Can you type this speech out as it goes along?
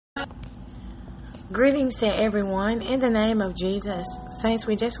Greetings to everyone in the name of Jesus. Saints,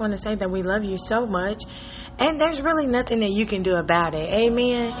 we just want to say that we love you so much, and there's really nothing that you can do about it.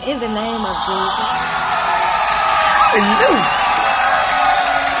 Amen. In the name of Jesus. Hallelujah.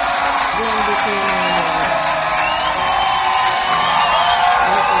 Glory be to your name, Lord.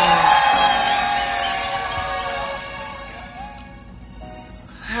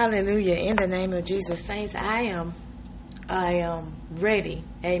 Hallelujah. In the name of Jesus. Saints, I am ready.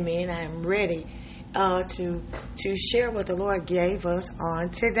 Amen. I am ready to share what the Lord gave us on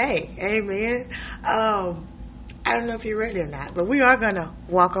today. Amen. I don't know if you're ready or not, but we are going to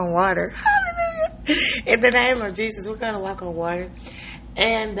walk on water. Hallelujah. In the name of Jesus, we're going to walk on water.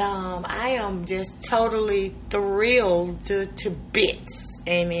 And I am just totally thrilled to bits.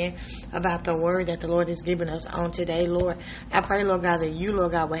 Amen. About the word that the Lord has given us on today, Lord. I pray, Lord God, that you,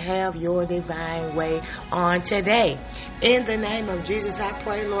 Lord God, will have your divine way on today. In the name of Jesus, I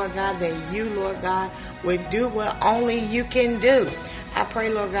pray, Lord God, that you, Lord God, would do what only you can do. I pray,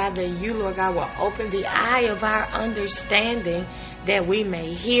 Lord God, that you, Lord God, will open the eye of our understanding, that we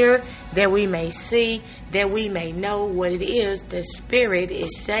may hear, that we may see, that we may know what it is the Spirit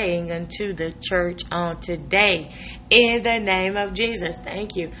is saying unto the church on today. In the name of Jesus,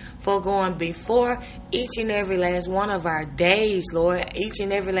 thank you for going before each and every last one of our days, Lord, each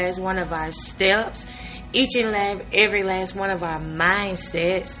and every last one of our steps, each and every last one of our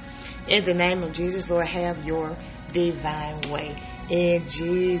mindsets. In the name of Jesus, Lord, have your divine way. In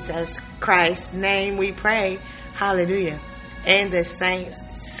Jesus Christ's name we pray. Hallelujah. And the saints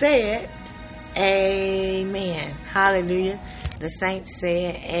said, amen. Hallelujah. The saints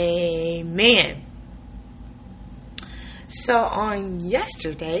said, amen. So on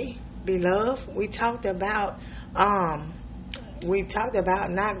yesterday, beloved, we talked about not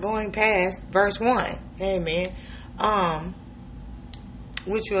going past verse 1. Amen.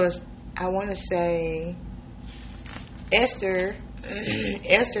 Which was, I want to say, Esther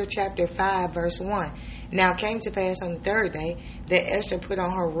chapter 5 verse 1. Now it came to pass on the third day that Esther put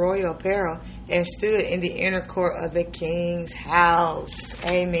on her royal apparel and stood in the inner court of the king's house.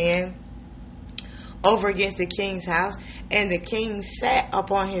 Amen. Over against the king's house, and the king sat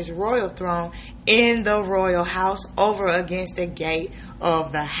upon his royal throne in the royal house over against the gate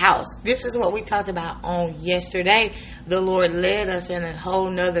of the house. This is what we talked about on yesterday. The Lord led us in a whole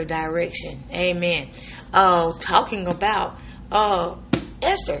nother direction. Amen. Talking about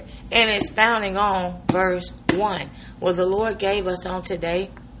Esther, and expounding on verse 1. Well, the Lord gave us on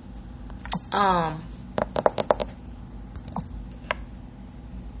today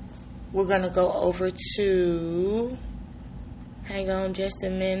we're going to go over to, hang on just a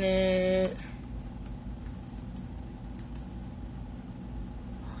minute.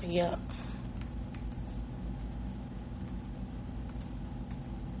 Yep.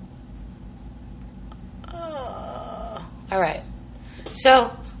 All right.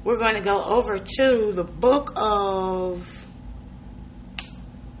 So, we're going to go over to the book of,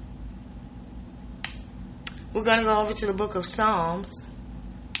 Psalms.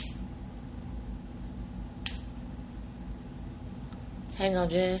 Hang on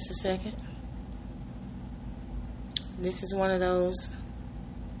just a second. This is one of those.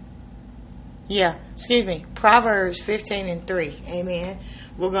 Proverbs 15 and 3. Amen.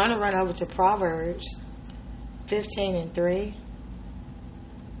 We're going to run over to Proverbs 15 and 3.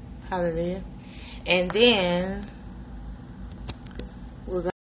 Hallelujah. And then we're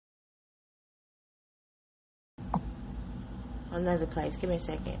going to another place. Give me a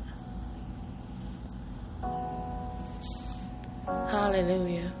second.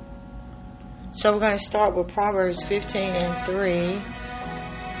 Hallelujah. So we're going to start with Proverbs 15 and 3.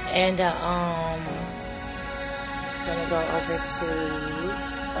 And going to go over to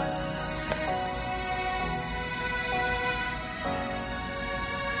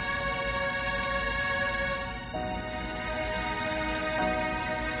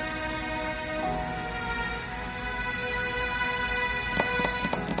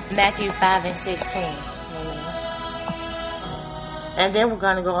Matthew 5 and 16. And then we're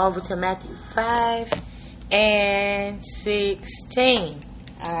going to go over to Matthew 5 and 16.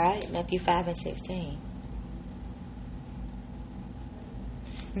 Alright, Matthew 5 and 16.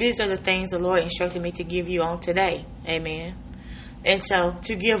 These are the things the Lord instructed me to give you on today. Amen. And so,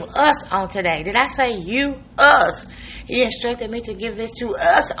 to give us on today. Did I say you? Us. He instructed me to give this to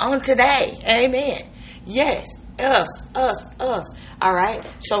us on today. Amen. Yes. Us. Alright.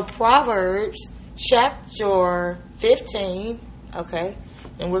 So, Proverbs chapter 15. Okay.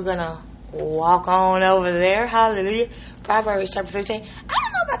 And we're going to walk on over there. Hallelujah. Proverbs chapter 15. I don't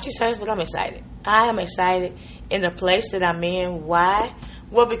know about you, sirs, but I'm excited. I am excited in the place that I'm in. Why?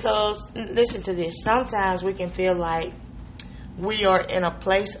 Well, because, listen to this, sometimes we can feel like we are in a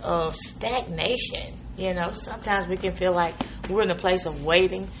place of stagnation. Sometimes we can feel like we're in a place of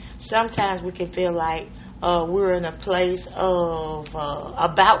waiting. Sometimes we can feel like we're in a place of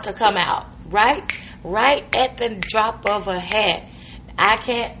about to come out, right? Right at the drop of a hat. I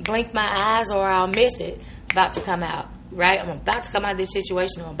can't blink my eyes or I'll miss it. About to come out, right? I'm about to come out of this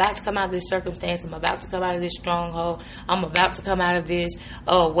situation. I'm about to come out of this circumstance. I'm about to come out of this stronghold. I'm about to come out of this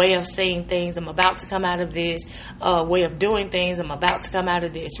way of saying things. I'm about to come out of this way of doing things. I'm about to come out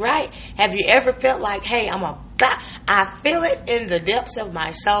of this, right? Have you ever felt like, hey, I feel it in the depths of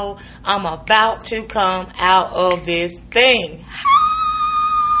my soul. I'm about to come out of this thing.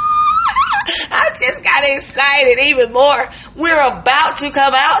 I just got excited even more. We're about to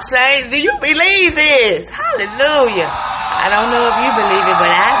come out, saints. Do you believe this? Hallelujah. I don't know if you believe it,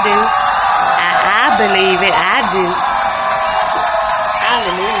 but I do. I believe it. I do.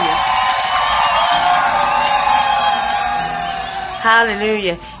 Hallelujah.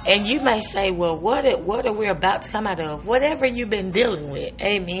 Hallelujah. And you may say, well, what are we about to come out of? Whatever you've been dealing with.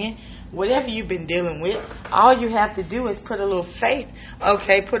 Amen. Whatever you've been dealing with, all you have to do is put a little faith,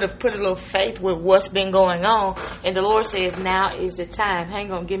 okay? Put a little faith with what's been going on. And the Lord says, now is the time.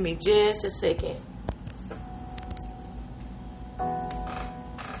 Hang on, give me just a second.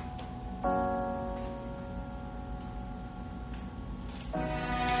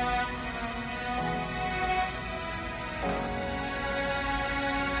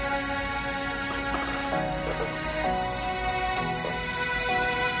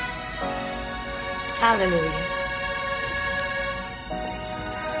 Hallelujah.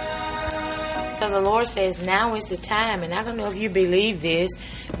 So the Lord says, now is the time. And I don't know if you believe this,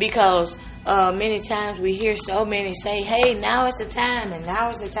 because many times we hear so many say, hey, now is the time, and now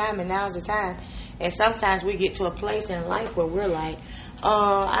is the time, and now is the time. And sometimes we get to a place in life where we're like,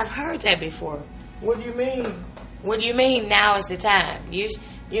 I've heard that before. What do you mean? What do you mean now is the time?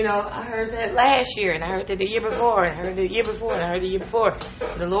 I heard that last year, and I heard that the year before, and I heard the year before, and I heard the year before.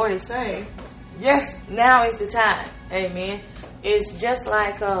 The Lord is saying, yes, now is the time. Amen. It's just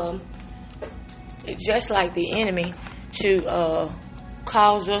like the enemy to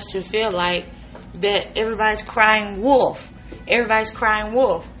cause us to feel like that everybody's crying wolf. Everybody's crying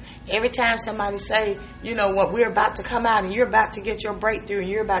wolf. Every time somebody say, what, we're about to come out and you're about to get your breakthrough and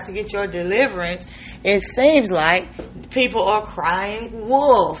you're about to get your deliverance, it seems like people are crying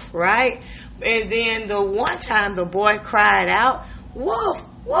wolf, right? And then the one time the boy cried out, wolf,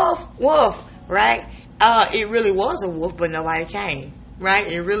 wolf, wolf. Right? It really was a wolf, but nobody came. Right?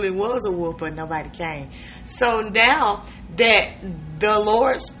 It really was a wolf, but nobody came. So now that the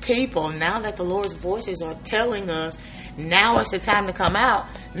Lord's people, now that the Lord's voices are telling us, now is the time to come out.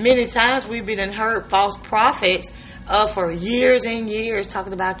 Many times we've been and heard false prophets for years and years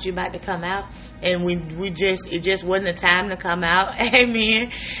talking about you about to come out, and it just wasn't the time to come out.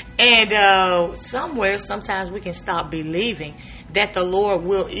 Amen. And sometimes we can stop believing that the Lord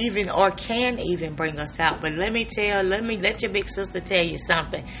will even or can even bring us out. But let your big sister tell you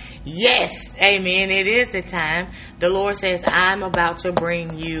something. Yes, amen, it is the time. The Lord says, I'm about to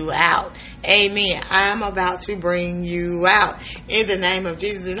bring you out. Amen. I'm about to bring you out in the name of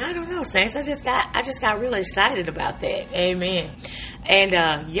Jesus. And I don't know, saints, I just got really excited about that. Amen. And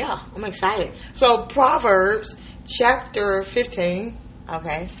I'm excited. So Proverbs chapter 15,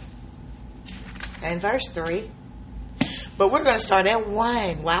 okay, and verse 3. But we're going to start at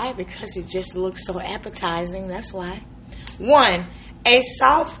 1. Why? Because it just looks so appetizing. That's why. 1. A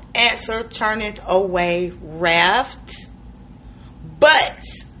soft answer turneth away wrath, but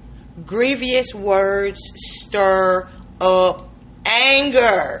grievous words stir up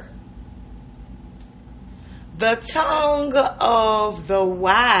anger. The tongue of the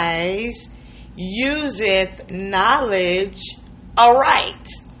wise useth knowledge aright,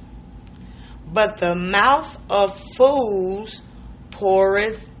 but the mouth of fools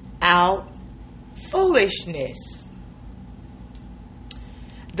poureth out foolishness.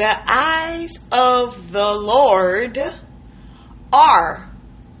 The eyes of the Lord are,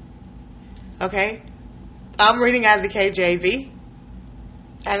 okay, I'm reading out of the KJV.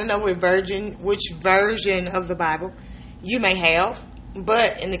 I don't know which version of the Bible you may have,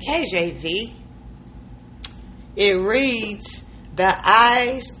 but in the KJV, it reads, the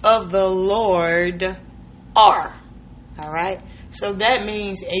eyes of the Lord are. All right. So that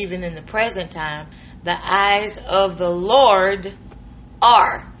means even in the present time, the eyes of the Lord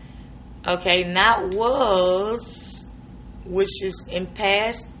are. Okay. Not was, which is in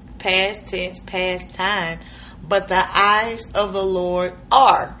past tense, past time, but the eyes of the Lord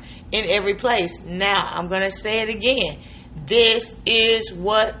are in every place. Now I'm going to say it again. this is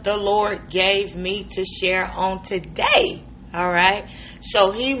what the Lord gave me to share on today. All right.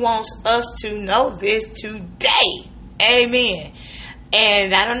 So he wants us to know this today. Amen.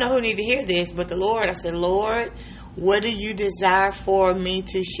 And I don't know who need to hear this, but I said, Lord, what do you desire for me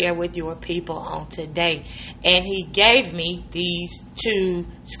to share with your people on today? And he gave me these two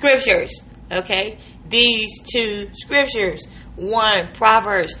scriptures. Okay. These two scriptures. 1,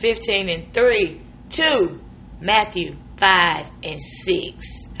 Proverbs 15:3. 2, Matthew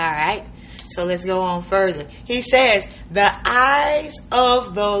 5:6. All right. So let's go on further. He says, the eyes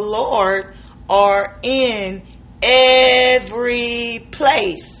of the Lord are in every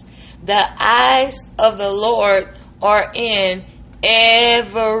place. The eyes of the Lord are in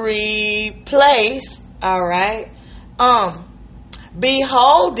every place. All right.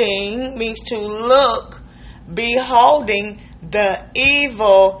 Beholding means to look. Beholding the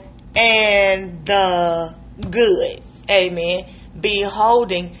evil and the good. Amen.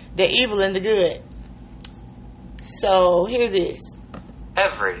 Beholding the evil and the good. So hear this.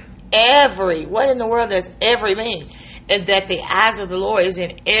 Every. What in the world does every mean? And that the eyes of the Lord is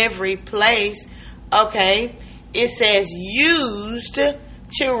in every place. Okay. It says used to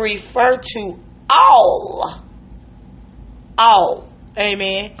refer to all. All.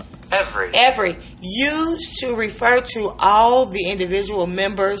 Amen. Every. Used to refer to all the individual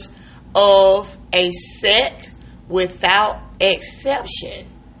members of a set without exception.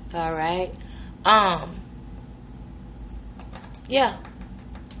 All right. Yeah.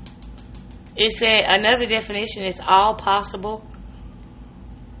 It said another definition is all possible,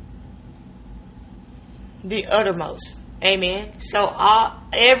 the uttermost. Amen. So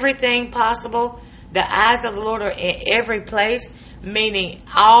everything possible. The eyes of the Lord are in every place, meaning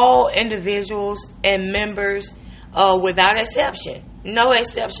all individuals and members without exception. No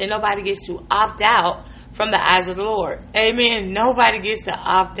exception. Nobody gets to opt out from the eyes of the Lord. Amen. Nobody gets to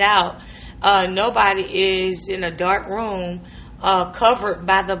opt out. Nobody is in a dark room covered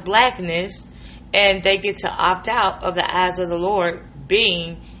by the blackness, and they get to opt out of the eyes of the Lord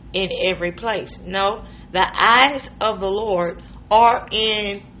being in every place. No, the eyes of the Lord are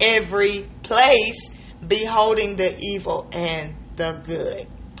in every place, beholding the evil and the good.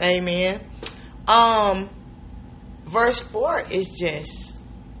 Amen. Verse 4 is just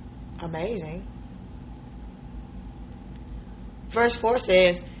amazing. Verse 4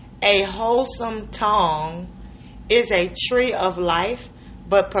 says, a wholesome tongue is a tree of life,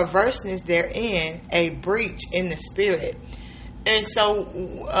 but perverseness therein a breach in the spirit. And so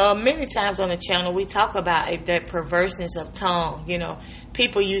many times on the channel we talk about that perverseness of tongue,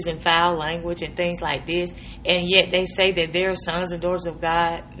 people using foul language and things like this, and yet they say that they're sons and daughters of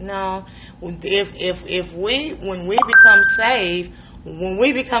God. No, when we become saved,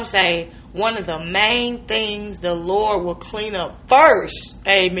 one of the main things the Lord will clean up first,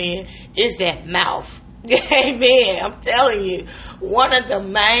 amen, is that mouth. Amen. I'm telling you, one of the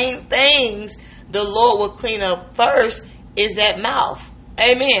main things the Lord will clean up first is that mouth.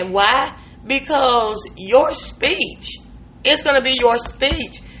 Amen. Why? Because your speech, it's going to be your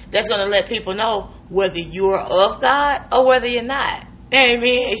speech that's going to let people know whether you're of God or whether you're not.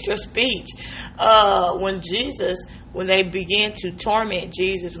 Amen. It's your speech. When they began to torment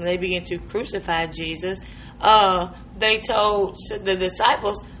Jesus, when they began to crucify Jesus, they told the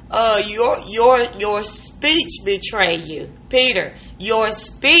disciples, your speech betray you. Peter, your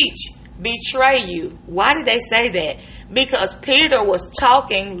speech betray you. Why did they say that? Because Peter was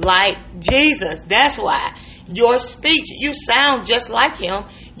talking like Jesus. That's why. Your speech, you sound just like him.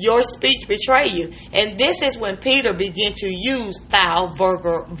 Your speech betray you. And this is when Peter began to use foul,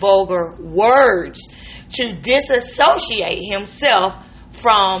 vulgar words to disassociate himself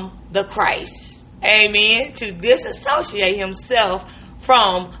from the Christ. Amen. To disassociate himself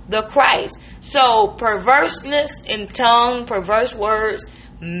from the Christ. So perverseness in tongue, perverse words,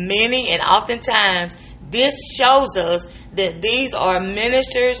 many and oftentimes this shows us that these are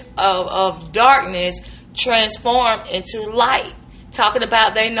ministers of darkness transformed into light. Talking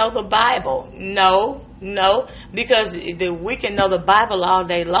about they know the Bible. No, because we can know the Bible all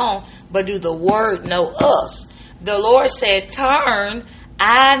day long, but do the Word know us? The Lord said, turn,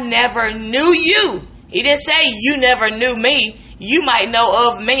 I never knew you. He didn't say you never knew me. You might know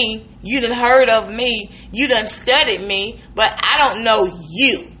of me. You done heard of me. You done studied me, but I don't know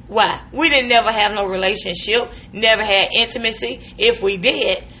you. Why? We didn't never have no relationship, never had intimacy. If we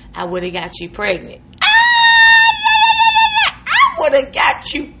did, I would have got you pregnant. I would have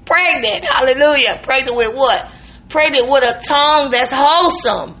got you pregnant. Hallelujah. Pregnant with what? Pregnant with a tongue that's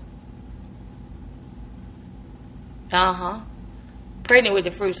wholesome. Pregnant with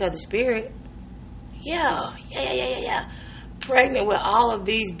the fruits of the Spirit. Yeah. pregnant with all of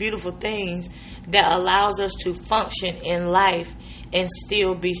these beautiful things that allows us to function in life and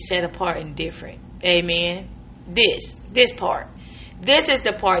still be set apart and different. Amen. This part. This is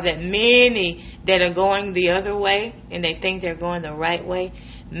the part that many that are going the other way and they think they're going the right way.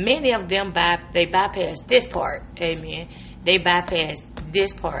 Many of them bypass this part. Amen. They bypass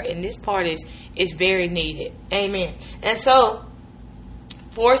this part, and this part is very needed. Amen. And so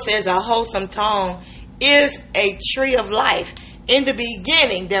 4 says a wholesome tongue is a tree of life. In the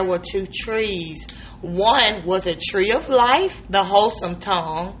beginning, there were 2 trees. One was a tree of life, the wholesome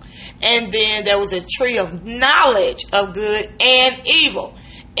tongue, and then there was a tree of knowledge of good and evil.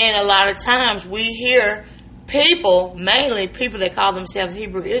 And a lot of times we hear people, mainly people that call themselves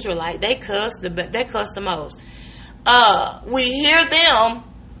Hebrew Israelite, they cuss the most. We hear them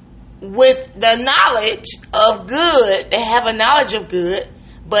with the knowledge of good. They have a knowledge of good,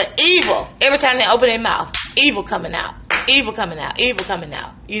 but evil. Every time they open their mouth, evil coming out. Evil coming out. Evil coming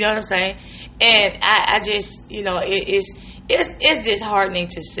out. You know what I'm saying? And I just, it's disheartening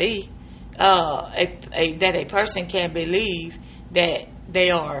to see that a person can believe that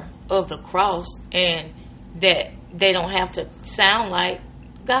they are of the cross and that they don't have to sound like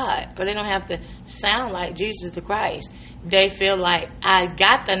God, or they don't have to sound like Jesus the Christ. They feel like, I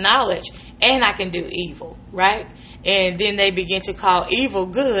got the knowledge and I can do evil, right? And then they begin to call evil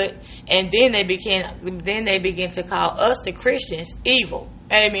good, and then they begin to call us, the Christians, evil.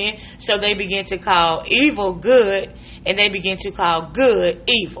 Amen. So they begin to call evil good, and they begin to call good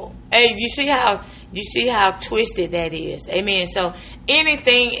evil. Hey, you see how twisted that is. Amen. So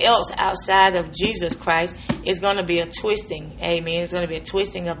anything else outside of Jesus Christ is going to be a twisting. Amen. It's going to be a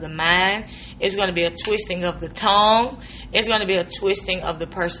twisting of the mind. It's going to be a twisting of the tongue. It's going to be a twisting of the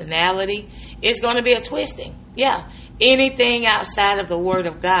personality. It's going to be a twisting. Yeah. Anything outside of the Word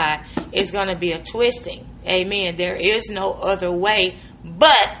of God is going to be a twisting. Amen. There is no other way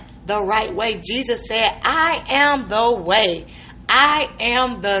but the right way. Jesus said, I am the way. I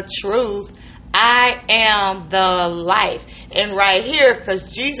am the truth. I am the life. And right here,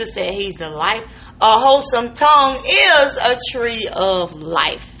 because Jesus said He's the life, a wholesome tongue is a tree of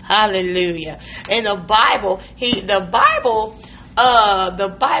life. Hallelujah. And the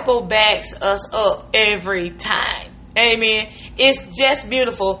Bible backs us up every time. Amen. It's just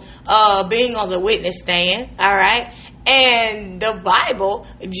beautiful being on the witness stand. All right. And the Bible,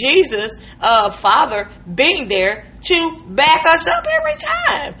 Jesus, Father, being there to back us up every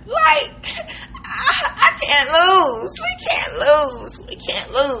time. Like, I can't lose. We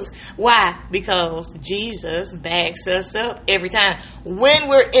can't lose. Why? Because Jesus backs us up every time. When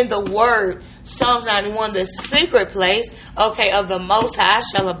we're in the Word, Psalms 91, the secret place, of the Most High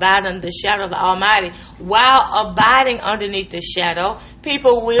shall abide under the shadow of the Almighty. While abiding underneath the shadow,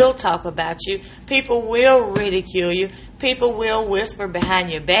 people will talk about you. People will ridicule you. People will whisper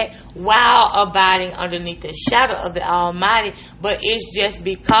behind your back while abiding underneath the shadow of the Almighty. But it's just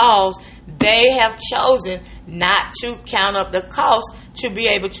because they have chosen not to count up the cost to be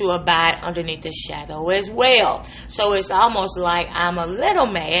able to abide underneath the shadow as well. So it's almost like I'm a little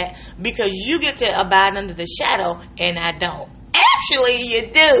mad because you get to abide under the shadow and I don't. Actually, you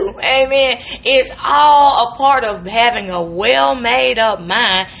do. Amen. It's all a part of having a well made up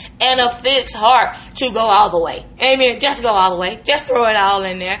mind and a fixed heart to go all the way. Amen. Just go all the way. Just throw it all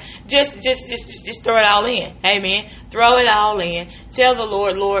in there. Just throw it all in. Amen. Throw it all in. Tell the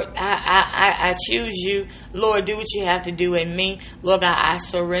Lord, Lord, I choose you. Lord, do what you have to do in me. Lord God, I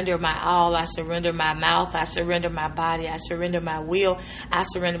surrender my all. I surrender my mouth. I surrender my body. I surrender my will. I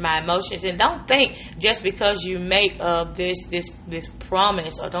surrender my emotions. And don't think just because you make this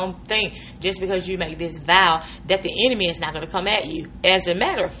promise, or don't think just because you make this vow that the enemy is not going to come at you. As a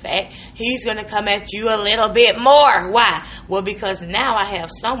matter of fact, he's going to come at you a little bit more. Why? Well, because now I have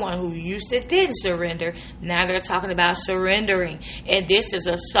someone who used to didn't surrender. Now they're talking about surrendering. And this is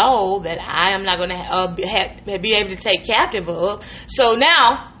a soul that I am not going to be able to take captive of. So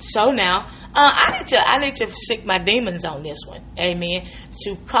now, I need to sick my demons on this one. Amen.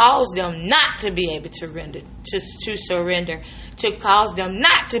 To cause them not to be able to surrender, to cause them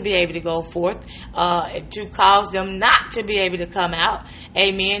not to be able to go forth, to cause them not to be able to come out.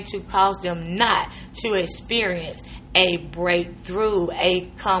 Amen. To cause them not to experience a breakthrough, a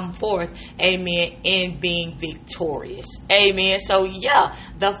come forth, amen, in being victorious. Amen. So yeah,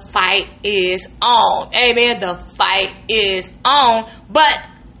 the fight is on. Amen. The fight is on, but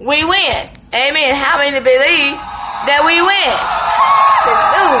we win. Amen. How many believe that we win?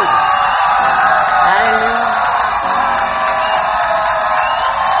 Hallelujah.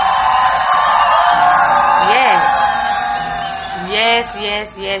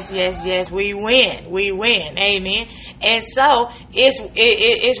 Yes. We win. Amen. And so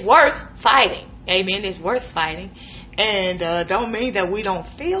it's worth fighting. Amen. It's worth fighting. And don't mean that we don't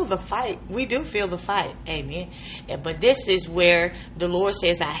feel the fight. We do feel the fight. Amen. But this is where the Lord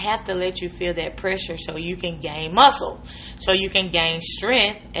says, I have to let you feel that pressure so you can gain muscle, so you can gain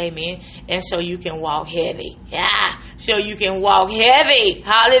strength. Amen. And so you can walk heavy. Yeah. So you can walk heavy.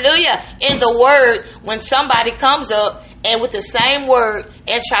 Hallelujah. In the word, when somebody comes up and with the same word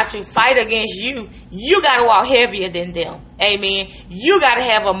and try to fight against you, you got to walk heavier than them. Amen. You got to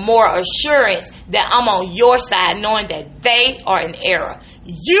have a more assurance that I'm on your side, knowing that they are in error.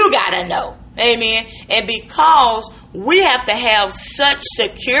 You got to know. Amen. And because we have to have such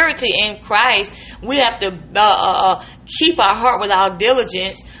security in Christ, we have to keep our heart with all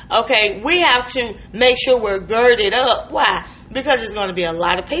diligence. Okay, we have to make sure we're girded up. Why? Because there's going to be a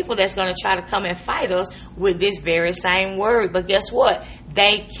lot of people that's going to try to come and fight us with this very same word. But guess what?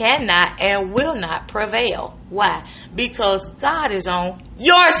 They cannot and will not prevail. Why? Because God is on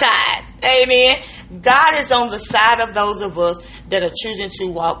your side. Amen. God is on the side of those of us that are choosing to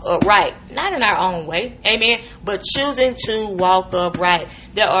walk upright. Not in our own way. Amen. But choosing to walk upright.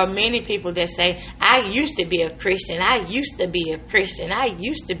 There are many people that say, I used to be a Christian. I used to be a Christian. I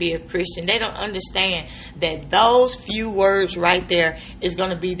used to be a Christian. They don't understand that those few words right there is going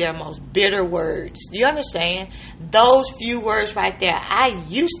to be their most bitter words. Do you understand? Those few words right there. I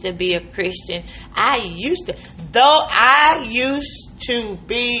used to be a Christian. I used to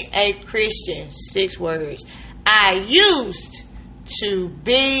be a Christian. 6 words. I used to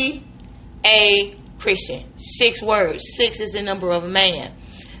be a Christian. 6 words. 6 is the number of man.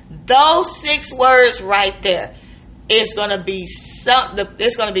 Those 6 words right there is going to be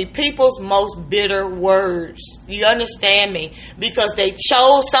it's going to be people's most bitter words. You understand me? Because they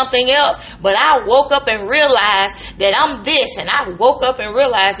chose something else. But I woke up and realized that I'm this, and I woke up and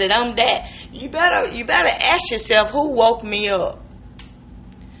realized that I'm that. You better ask yourself, who woke me up?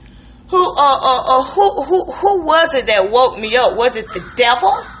 Who was it that woke me up? Was it the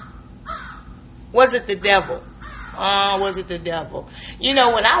devil? Was it the devil? Was it the devil? You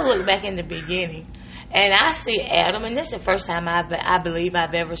know, when I look back in the beginning and I see Adam, and this is the first time I believe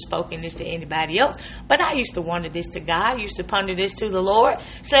I've ever spoken this to anybody else, but I used to wonder this to God. I used to ponder this to the Lord.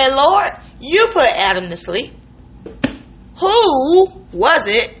 Say, Lord, you put Adam to sleep. Who was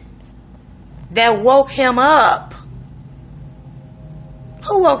it that woke him up?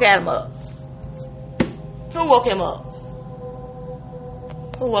 Who woke Adam up? Who woke him up?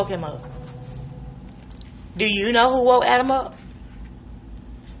 Who woke him up? Do you know who woke Adam up?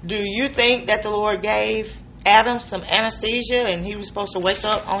 Do you think that the Lord gave Adam some anesthesia and he was supposed to wake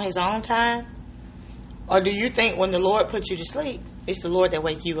up on his own time? Or do you think when the Lord put you to sleep, it's the Lord that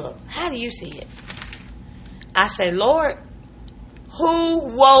wake you up? How do you see it? I say, Lord, who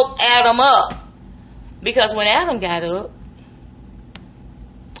woke Adam up? Because when Adam got up,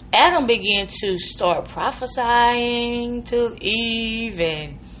 Adam began to start prophesying to Eve,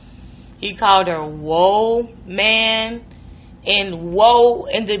 and he called her woe man. And woe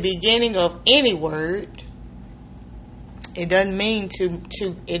in the beginning of any word, it doesn't mean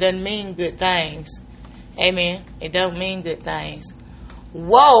it doesn't mean good things. Amen. It doesn't mean good things.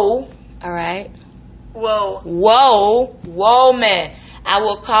 Woe, all right. Woe man. I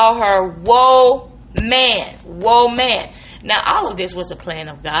will call her woe man. Woe man. Now, all of this was a plan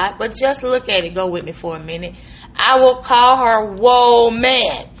of God, but just look at it. Go with me for a minute. I will call her woe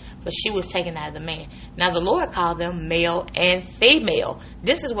man. But she was taken out of the man. Now, the Lord called them male and female.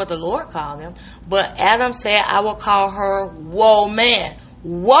 This is what the Lord called them. But Adam said, I will call her woe man.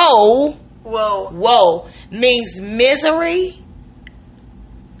 Woe means misery.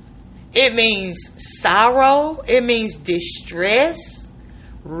 It means sorrow. It means distress,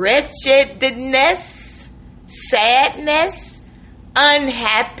 wretchedness, sadness,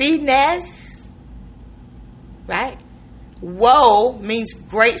 unhappiness. Right? Woe means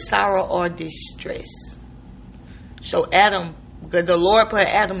great sorrow or distress. So the Lord put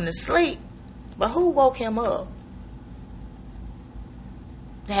Adam to sleep, but who woke him up?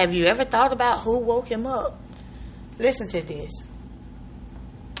 Have you ever thought about who woke him up? Listen to this.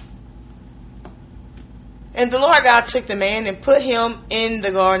 And the Lord God took the man and put him in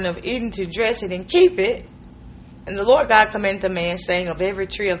the Garden of Eden to dress it and keep it. And the Lord God commanded the man, saying, of every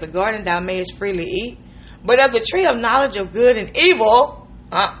tree of the garden thou mayest freely eat, but of the tree of knowledge of good and evil,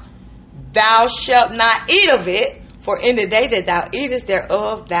 thou shalt not eat of it, for in the day that thou eatest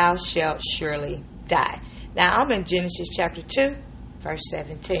thereof, thou shalt surely die. Now, I'm in Genesis chapter 2, verse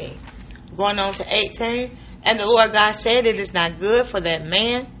 17. Going on to 18. And the Lord God said, it is not good for that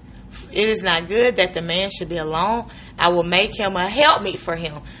man, It is not good that the man should be alone. I will make him a helpmeet for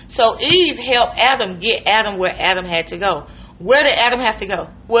him. So Eve helped Adam get Adam where Adam had to go. Where did Adam have to go?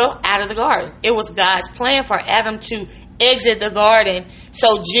 Well, out of the garden. It was God's plan for Adam to exit the garden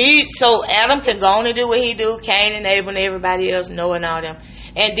so Adam could go on and do what he do, Cain and Abel and everybody else, Noah and all them.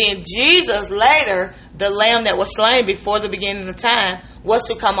 And then Jesus later, the lamb that was slain before the beginning of time, was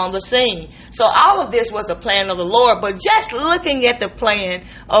to come on the scene. So all of this was the plan of the Lord. But just looking at the plan,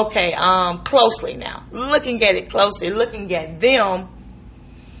 closely now, looking at it closely, looking at them,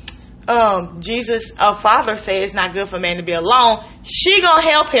 Jesus, our Father said it's not good for man to be alone. She gonna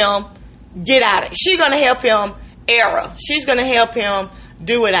help him get out of it. She gonna help him error. She's gonna help him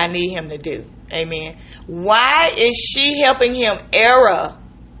do what I need him to do. Amen. Why is she helping him error?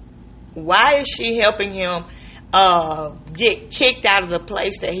 Why is she helping him get kicked out of the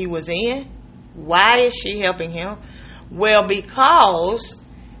place that he was in? Why is she helping him? Well, because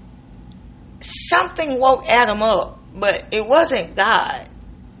something woke Adam up, but it wasn't God.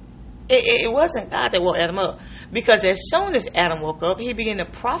 It wasn't God that woke Adam up. Because as soon as Adam woke up, he began to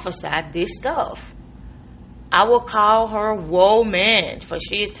prophesy this stuff. I will call her woman, for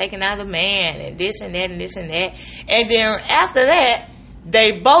she is taken out of the man, and this and that and this and that. And then after that,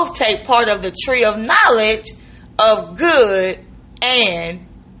 they both take part of the tree of knowledge of good and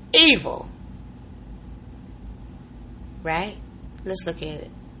evil. Right? Let's look at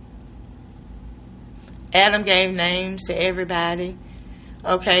it. Adam gave names to everybody.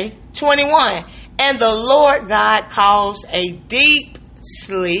 Okay, 21. And the Lord God caused a deep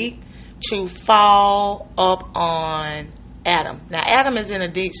sleep to fall up on Adam. Now, Adam is in a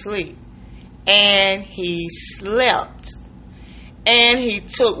deep sleep. And he slept. And he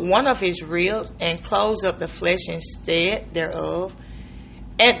took one of his ribs and closed up the flesh instead thereof.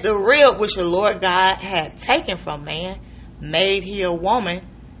 And the rib which the Lord God had taken from man, made he a woman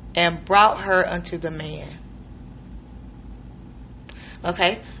and brought her unto the man.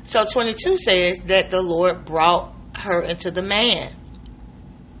 Okay, so 22 says that the Lord brought her into the man.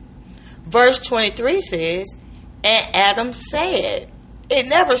 Verse 23 says, and Adam said. It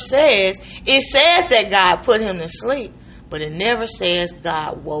never says, it says that God put him to sleep, but it never says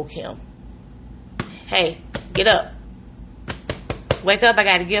God woke him. Hey, get up. Wake up, I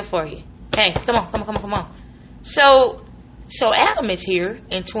got a gift for you. Hey, come on. So Adam is here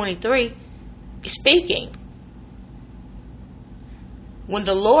in 23 speaking. When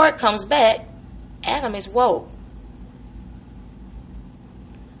the Lord comes back, Adam is woke.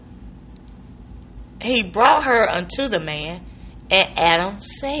 He brought her unto the man, and Adam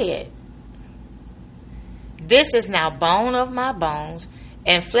said, this is now bone of my bones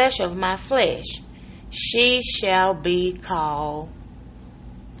and flesh of my flesh. She shall be called,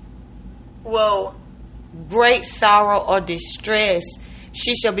 great sorrow or distress.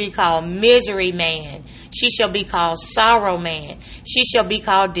 She shall be called misery man. She shall be called sorrow man. She shall be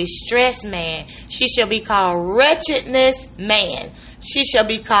called distress man. She shall be called wretchedness man. She shall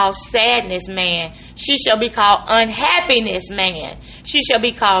be called sadness man. She shall be called unhappiness man. She shall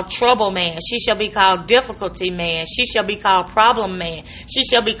be called trouble man. She shall be called difficulty man. She shall be called problem man. She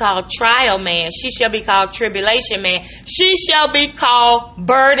shall be called trial man. She shall be called tribulation man. She shall be called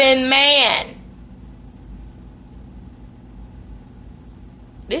burden man.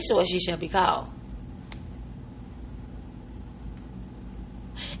 This is what she shall be called.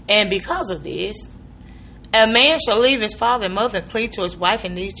 And because of this, a man shall leave his father and mother and cleave to his wife,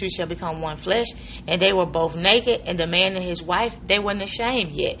 and these two shall become one flesh. And they were both naked, and the man and his wife, they weren't ashamed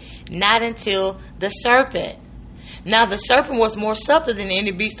yet, not until the serpent. Now the serpent was more subtle than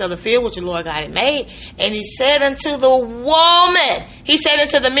any beast of the field which the Lord God had made. And he said unto the woman, he said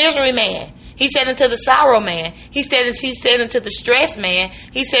unto the misery man, he said unto the sorrow man, he said unto the stress man,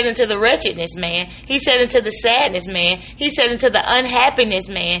 he said unto the wretchedness man, he said unto the sadness man, he said unto the unhappiness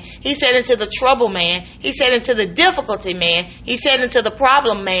man, he said unto the trouble man, he said unto the difficulty man, he said unto the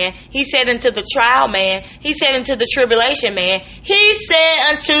problem man, he said unto the trial man, he said unto the tribulation man, he said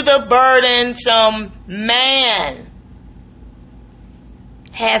unto the burdensome man.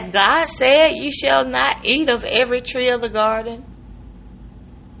 Hath God said, ye shall not eat of every tree of the garden?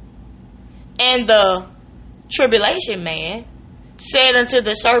 And the tribulation man said unto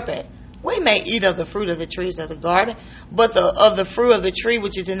the serpent, we may eat of the fruit of the trees of the garden, but of the fruit of the tree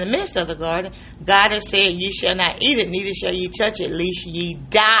which is in the midst of the garden, God has said, ye shall not eat it, neither shall ye touch it, lest ye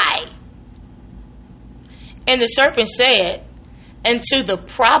die. And the serpent said unto the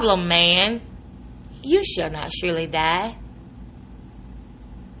problem man, you shall not surely die.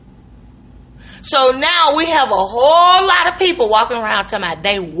 So now we have a whole lot of people walking around talking about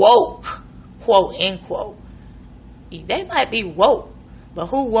they woke, quote, end quote. They might be woke, But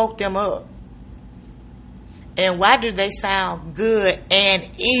who woke them up? And why do they sound good and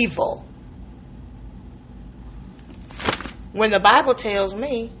evil? When the Bible tells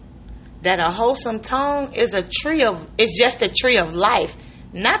me that a wholesome tongue is just a tree of life,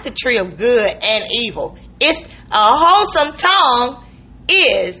 not the tree of good and evil. It's a wholesome tongue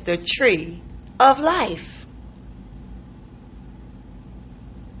is the tree of life.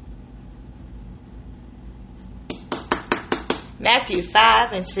 Matthew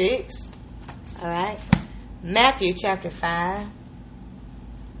 5 and 6. All right. Matthew chapter 5.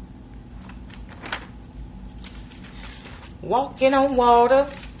 Walking on water.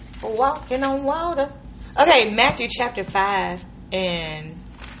 Walking on water. Okay, Matthew chapter 5 and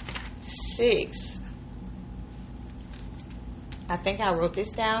 6. I think I wrote this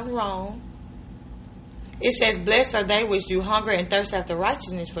down wrong. It says, blessed are they which do hunger and thirst after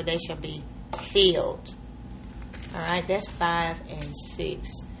righteousness, for they shall be filled. All right, that's 5 and 6.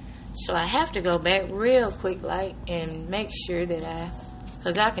 So I have to go back real quick, and make sure that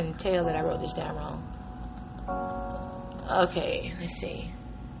because I can tell that I wrote this down wrong. Okay, let's see.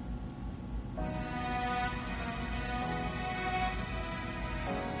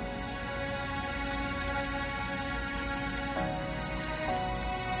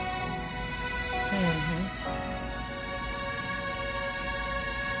 Mm-hmm.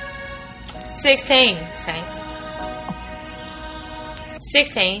 16, saints.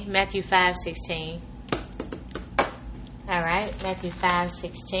 16, Matthew 5:16. All right, Matthew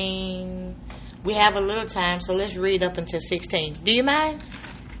 5:16. We have a little time, so let's read up until 16. Do you mind?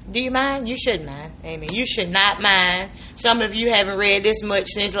 Do you mind? You shouldn't mind. Amen. You should not mind. Some of you haven't read this much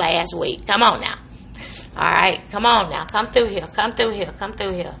since last week. Come on now. All right, come on now. Come through here. Come through here. Come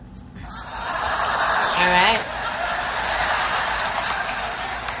through here. All right.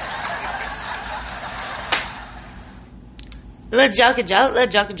 Little joke.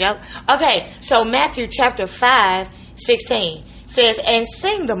 Okay, so Matthew chapter 5:16 says, and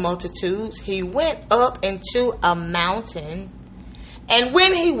seeing the multitudes, he went up into a mountain, and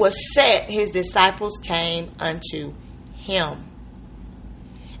when he was set, his disciples came unto him.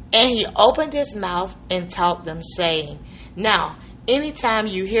 And he opened his mouth and taught them, saying, now, anytime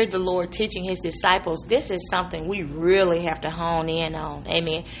you hear the Lord teaching his disciples, this is something we really have to hone in on.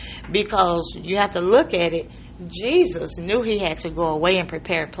 Amen. Because you have to look at it. Jesus knew he had to go away and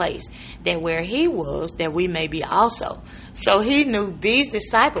prepare a place, that where he was, that we may be also. So he knew these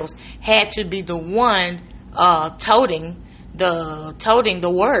disciples had to be the one toting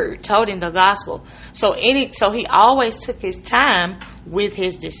the word, toting the gospel. So he always took his time with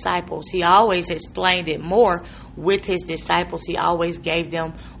his disciples. He always explained it more with his disciples. He always gave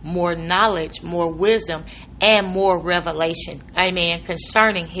them more knowledge, more wisdom, and more revelation. Amen.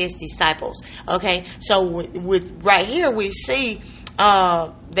 Concerning his disciples. Okay. So with right here we see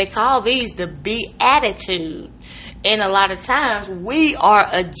they call these the beatitude. And a lot of times we are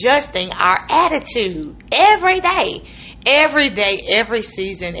adjusting our attitude every day. Every day, every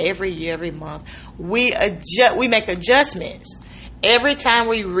season, every year, every month, we make adjustments. Every time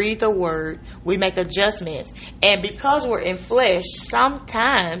we read the word, we make adjustments. And because we're in flesh,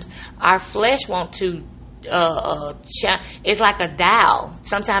 sometimes our flesh wants to it's like a dial.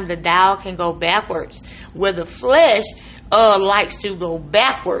 Sometimes the dial can go backwards, where the flesh likes to go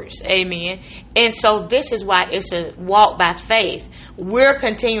backwards. Amen. And so this is why it's a walk by faith. We're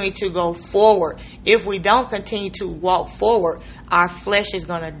continuing to go forward. If we don't continue to walk forward, our flesh is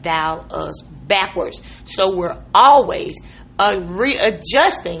going to dial us backwards. So we're always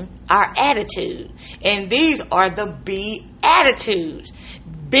readjusting our attitude. And these are the beatitudes.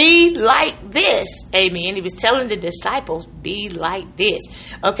 Be like this. Amen. He was telling the disciples, be like this.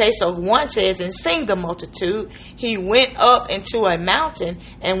 Okay, so one says, and seeing the multitude, he went up into a mountain,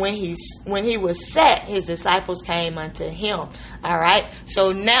 and when he was set, his disciples came unto him. All right,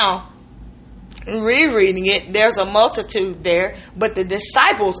 so now rereading it, there's a multitude there, but the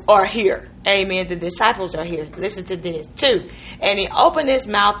disciples are here. Amen. The disciples are here. Listen to this too. And he opened his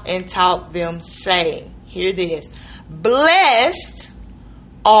mouth and taught them, saying, hear this, blessed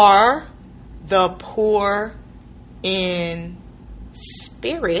are the poor in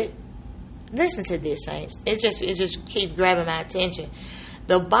spirit. Listen to this, saints. It just keep grabbing my attention.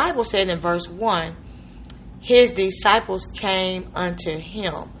 The Bible said in verse 1, his disciples came unto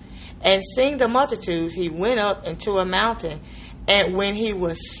him, and seeing the multitudes, he went up into a mountain, and when he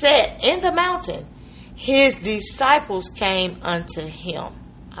was set in the mountain, his disciples came unto him.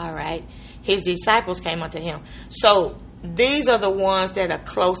 All right, his disciples came unto him. So these are the ones that are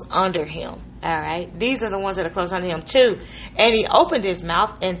close under him. All right. These are the ones that are close under him too. And he opened his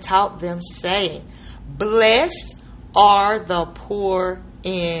mouth and taught them, saying, blessed are the poor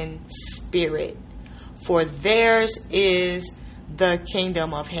in spirit, for theirs is the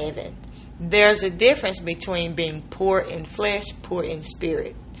kingdom of heaven. There's a difference between being poor in flesh, poor in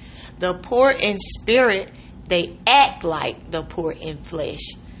spirit. The poor in spirit, they act like the poor in flesh.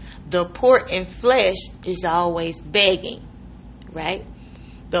 The poor in flesh is always begging, right?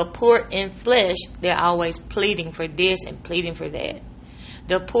 The poor in flesh, they're always pleading for this and pleading for that.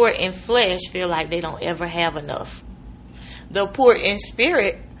 The poor in flesh feel like they don't ever have enough. The poor in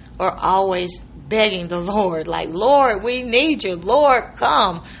spirit are always begging the Lord, like, Lord, we need you. Lord,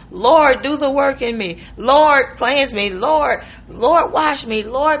 come. Lord, do the work in me. Lord, cleanse me. Lord, wash me.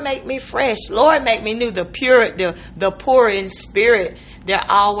 Lord, make me fresh. Lord, make me new. The poor in spirit, they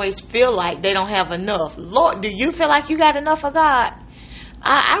always feel like they don't have enough. Lord, do you feel like you got enough of God?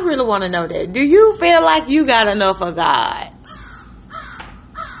 I really want to know that. Do you feel like you got enough of God?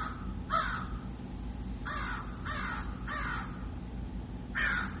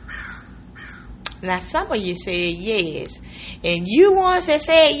 Now, some of you said yes. And you ones that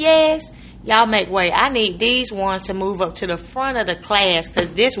said yes, y'all make way. I need these ones to move up to the front of the class,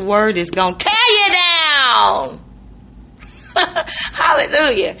 because this word is going to tear you down.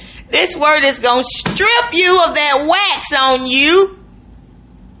 Hallelujah. This word is going to strip you of that wax on you.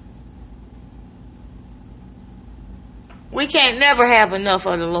 We can't never have enough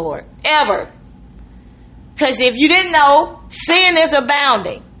of the Lord. Ever. Because if you didn't know, sin is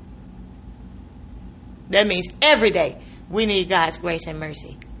abounding. That means every day we need God's grace and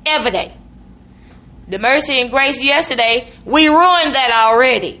mercy. Every day. The mercy and grace yesterday, we ruined that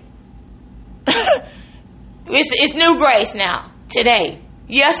already. It's new grace now. Today.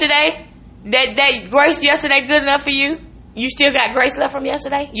 Yesterday, that grace yesterday good enough for you? You still got grace left from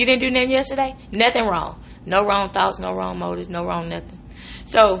yesterday? You didn't do nothing yesterday? Nothing wrong. No wrong thoughts, no wrong motives, no wrong nothing.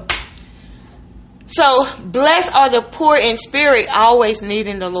 So blessed are the poor in spirit, always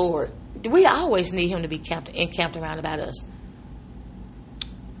needing the Lord. We always need him to be encamped around about us.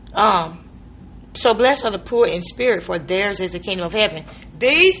 So blessed are the poor in spirit, for theirs is the kingdom of heaven.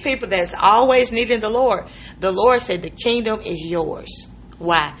 These people that's always needing the Lord said the kingdom is yours.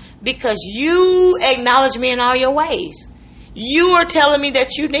 Why? Because you acknowledge me in all your ways. You are telling me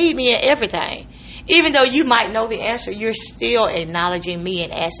that you need me in everything. Even though you might know the answer, you're still acknowledging me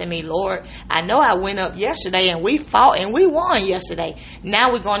and asking me, Lord, I know I went up yesterday and we fought and we won yesterday.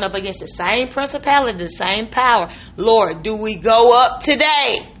 Now we're going up against the same principality, the same power. Lord, do we go up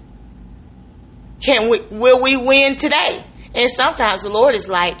today? Will we win today? And sometimes the Lord is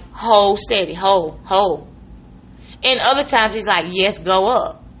like, hold steady, hold. And other times he's like, yes, go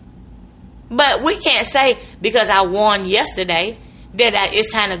up. But we can't say because I won yesterday that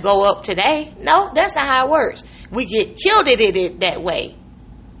it's time to go up today. No, that's not how it works. We get killed at it that way.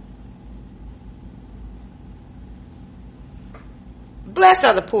 Blessed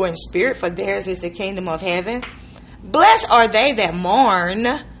are the poor in spirit, for theirs is the kingdom of heaven. Blessed are they that mourn,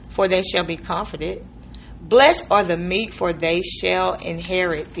 for they shall be comforted. Blessed are the meek, for they shall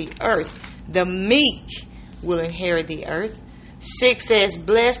inherit the earth. The meek will inherit the earth. 6 says,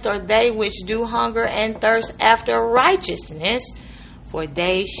 blessed are they which do hunger and thirst after righteousness, for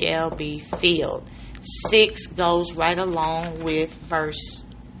they shall be filled. 6 goes right along with verse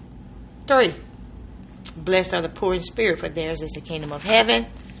 3. Blessed are the poor in spirit, for theirs is the kingdom of heaven.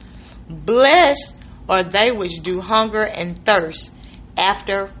 Blessed are they which do hunger and thirst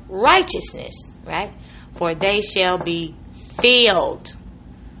after righteousness, right? For they shall be filled.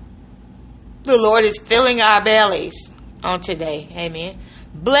 The Lord is filling our bellies on today. Amen.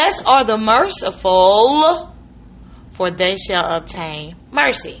 Blessed are the merciful, for they shall obtain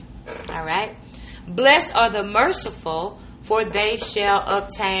mercy. All right. Blessed are the merciful, for they shall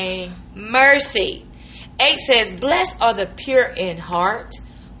obtain mercy. 8 says, blessed are the pure in heart,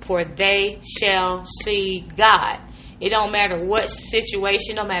 for they shall see God. It don't matter what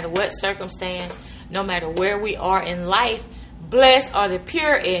situation, no matter what circumstance, no matter where we are in life. Blessed are the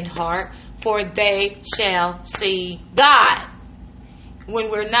pure in heart, for they shall see God.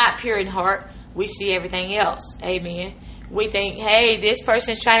 When we're not pure in heart, we see everything else. Amen. We think, hey, this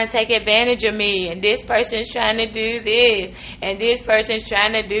person's trying to take advantage of me, and this person's trying to do this, and this person's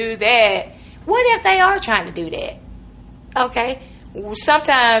trying to do that. What if they are trying to do that? Okay.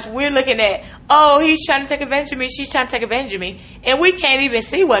 Sometimes we're looking at, oh, he's trying to take advantage of me, she's trying to take advantage of me, and we can't even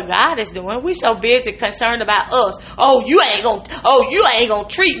see what God is doing. We're so busy concerned about us. Oh, you ain't gonna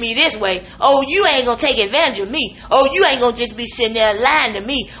treat me this way. Oh, you ain't gonna take advantage of me. Oh, you ain't gonna just be sitting there lying to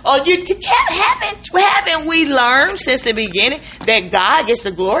me. Oh, haven't we learned since the beginning that God gets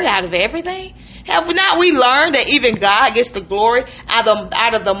the glory out of everything? Have not we learned that even God gets the glory out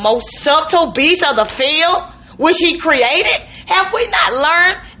of the most subtle beasts of the field? which he created? Have we not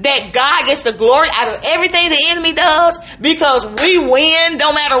learned that God gets the glory out of everything the enemy does? Because we win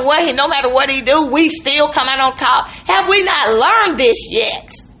no matter what he do, we still come out on top. Have we not learned this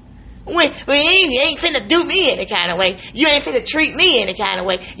yet? You ain't finna do me any kind of way. You ain't finna treat me any kind of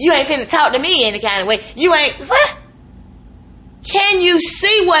way. You ain't finna talk to me any kind of way. You ain't... What? Can you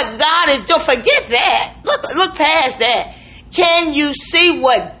see what God is doing? Forget that. Look past that. Can you see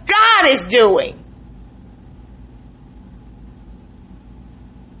what God is doing?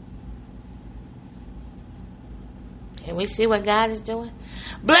 Can we see what God is doing?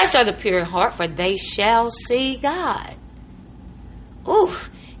 Blessed are the pure in heart, for they shall see God. Ooh,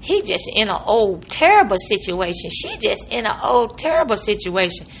 he just in an old terrible situation. She just in an old terrible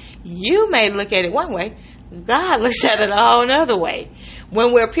situation. You may look at it one way. God looks at it a whole other way.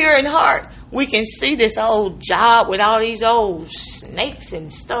 When we're pure in heart, we can see this old job with all these old snakes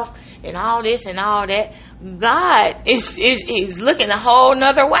and stuff and all this and all that. God is looking a whole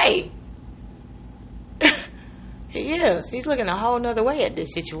nother way. He is. He's looking a whole nother way at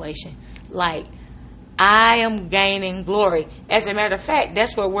this situation. Like, I am gaining glory. As a matter of fact,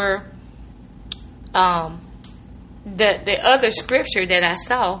 that's what we're... The other scripture that I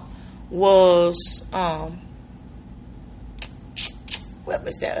saw was... what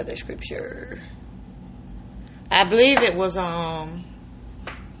was that other scripture? I believe it was...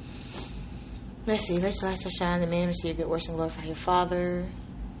 let's see. Let's light so shine the man and see your good works and glorify your Father.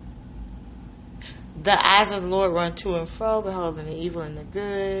 The eyes of the Lord run to and fro, beholding the evil and the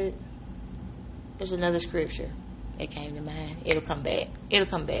good. There's another scripture that came to mind. It'll come back. It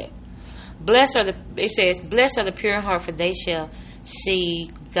says, blessed are the pure in heart, for they shall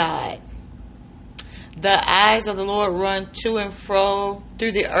see God. The eyes of the Lord run to and fro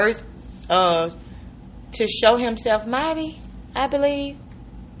through the earth to show himself mighty, I believe.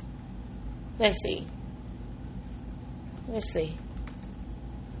 Let's see.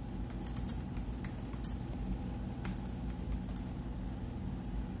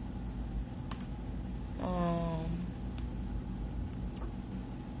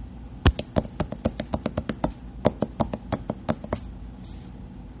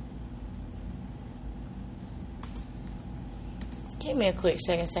 Give me a quick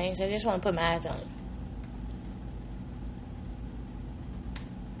second, Saints. I just want to put my eyes on it.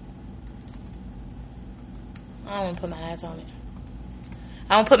 I want to put my eyes on it.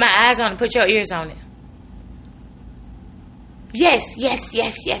 I want to put my eyes on it. Put your ears on it. Yes. 2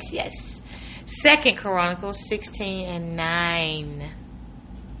 Chronicles 16:9.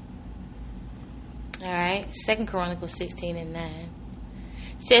 All right. 2 Chronicles 16:9.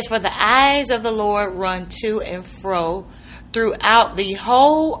 It says, for the eyes of the Lord run to and fro throughout the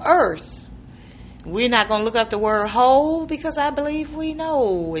whole earth. We're not going to look up the word whole because I believe we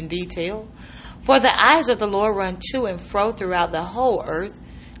know in detail. For the eyes of the Lord run to and fro throughout the whole earth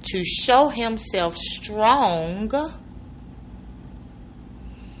to show himself strong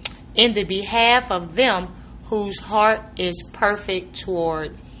in the behalf of them whose heart is perfect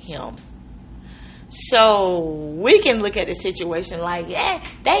toward him. So we can look at the situation like, yeah,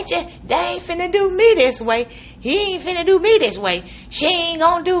 they ain't finna do me this way. He ain't finna do me this way. She ain't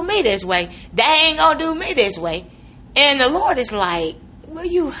gonna do me this way. They ain't gonna do me this way. And the Lord is like, will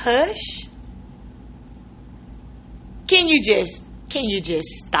you hush? Can you just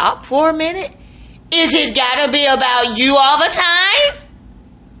stop for a minute? Is it gotta be about you all the time?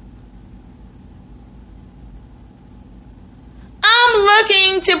 I'm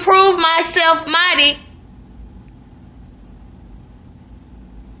looking to prove myself mighty.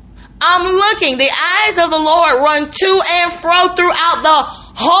 I'm looking. The eyes of the Lord run to and fro throughout the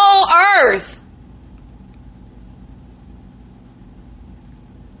whole earth.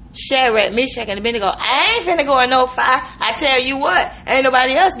 Shadrach, Meshach, and Abednego. I ain't finna go in no fire. I tell you what, ain't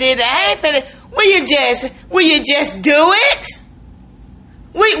nobody else did that. I ain't finna. Will you just do it?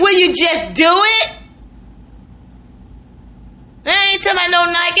 Will you just do it? I ain't talking about no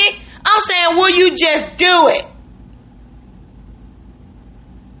Nike. I'm saying, will you just do it?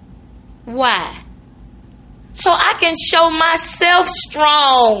 Why? So I can show myself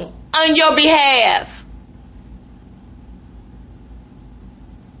strong on your behalf.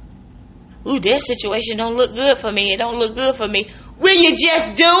 Ooh, that situation don't look good for me. It don't look good for me. Will you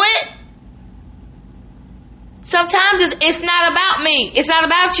just do it? Sometimes it's not about me. It's not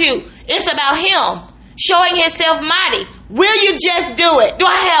about you. It's about him showing himself mighty. Will you just do it? Do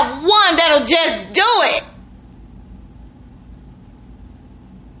I have one that'll just do it?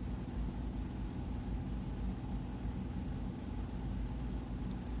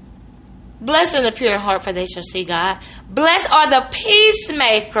 Blessed are the pure in heart, for they shall see God. Blessed are the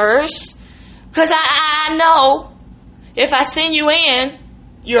peacemakers, Because I know if I send you in,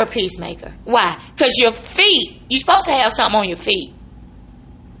 you're a peacemaker. Why? Because your feet, you're supposed to have something on your feet.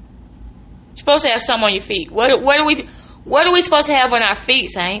 You're supposed to have something on your feet. What are we supposed to have on our feet,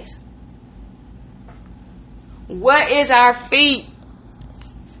 saints? What is our feet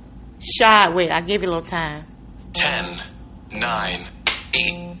shod with? I'll give you a little time. 10, 9,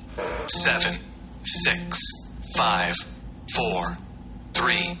 8, 7, 6, 5, 4,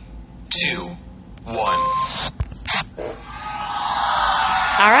 3, 2, 1.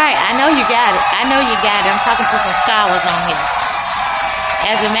 All right, I know you got it. I'm talking to some scholars on here.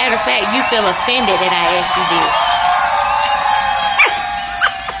 As a matter of fact, you feel offended that I asked you this.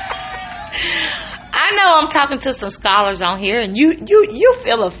 I know I'm talking to some scholars on here, and you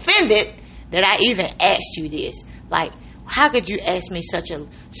feel offended that I even asked you this. Like, how could you ask me such a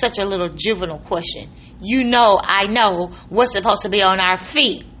little juvenile question? I know what's supposed to be on our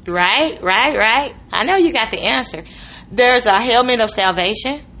feet. Right. I know you got the answer. There's a helmet of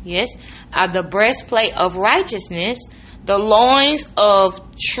salvation. Yes. The breastplate of righteousness. The loins of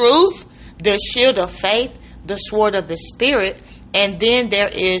truth. The shield of faith. The sword of the Spirit. And then there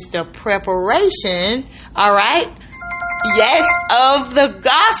is the preparation. All right. Yes. Of the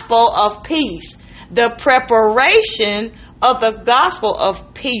gospel of peace. The preparation of the gospel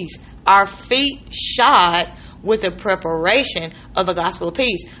of peace. Our feet shod with the preparation of the gospel of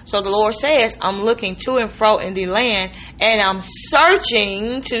peace. So the Lord says, I'm looking to and fro in the land, and I'm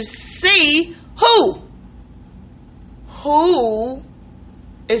searching to see who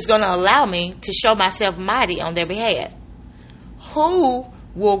is going to allow me to show myself mighty on their behalf. Who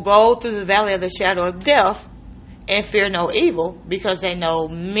will go through the valley of the shadow of death and fear no evil, because they know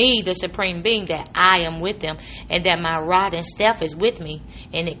me, the supreme being, that I am with them, and that my rod and staff is with me,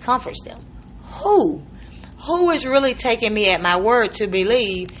 and it comforts them. Who is really taking me at my word to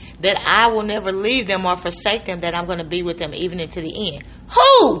believe that I will never leave them or forsake them, that I'm going to be with them even into the end?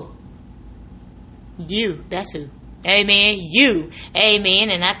 Who? You. That's who. Amen. You. Amen.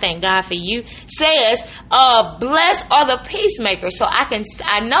 And I thank God for you. Says, blessed are the peacemakers. So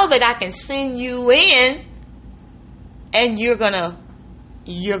I know that I can send you in, and you're gonna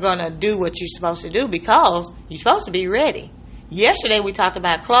do what you're supposed to do, because you're supposed to be ready. Yesterday we talked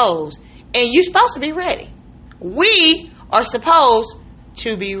about clothes, and you're supposed to be ready. We are supposed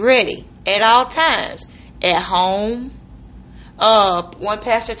to be ready at all times. At home. One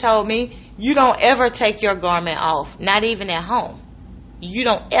pastor told me, you don't ever take your garment off. Not even at home. You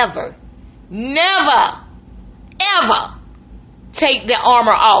don't ever, never, ever take the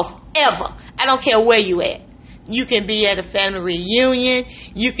armor off. Ever. I don't care where you at. You can be at a family reunion.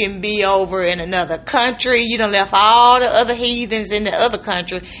 You can be over in another country. You done left all the other heathens in the other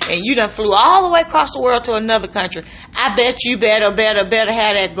country, and you done flew all the way across the world to another country. I bet you better have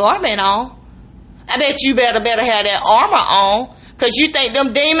that garment on. I bet you better have that armor on. Because you think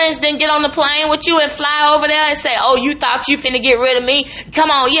them demons didn't get on the plane with you and fly over there and say, oh, you thought you finna get rid of me? Come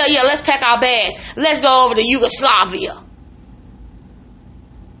on, yeah, let's pack our bags. Let's go over to Yugoslavia.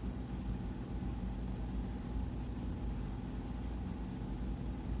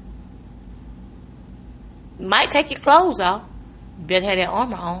 Might take your clothes off. Better have that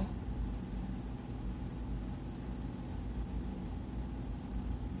armor on.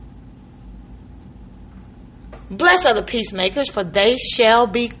 Blessed are the peacemakers, for they shall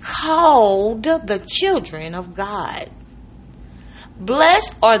be called the children of God.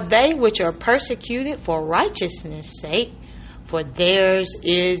 Blessed are they which are persecuted for righteousness' sake, for theirs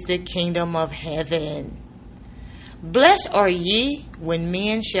is the kingdom of heaven. Blessed are ye when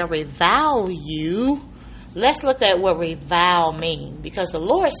men shall revile you. Let's look at what revile means, because the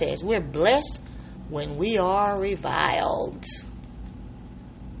Lord says we're blessed when we are reviled.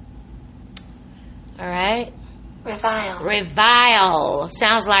 All right? Revile.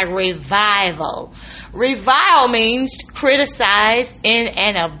 Sounds like revival. Revile means criticize in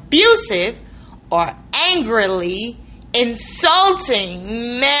an abusive or angrily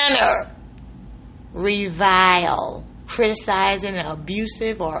insulting manner. Revile. Criticize in an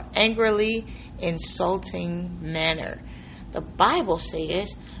abusive or angrily insulting manner. The Bible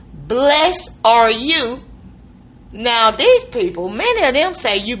says, blessed are you. Now these people, many of them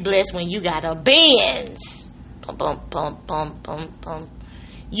say you blessed when you got a Benz.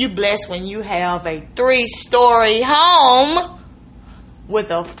 You blessed when you have a 3-story home with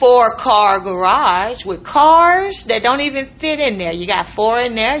a 4-car garage with cars that don't even fit in there. You got 4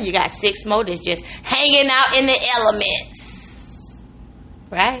 in there. You got 6 more that's just hanging out in the elements.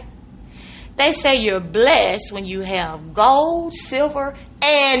 Right? They say you're blessed when you have gold, silver,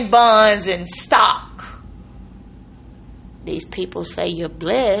 and bonds in stock. These people say you're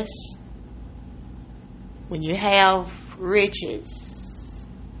blessed when you have riches.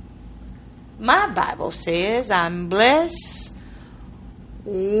 My Bible says I'm blessed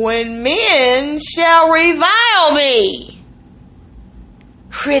when men shall revile me,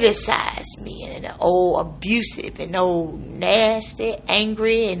 criticize me in an old abusive and old nasty,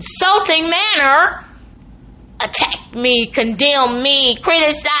 angry, insulting manner, attack me, condemn me,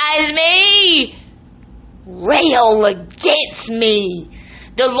 criticize me, rail against me.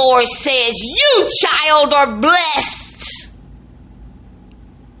 The Lord says, you, child, are blessed.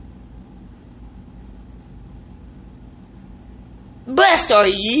 Blessed are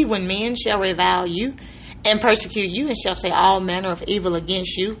ye when men shall revile you and persecute you, and shall say all manner of evil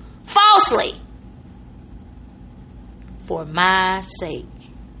against you falsely for my sake.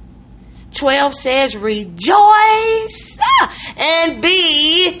 12 says, rejoice and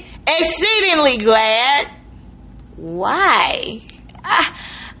be exceedingly glad. Why?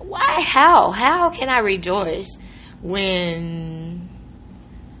 Why? How can I rejoice when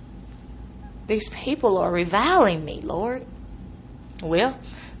these people are reviling me, Lord? Well,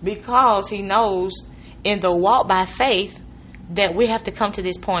 because he knows in the walk by faith that we have to come to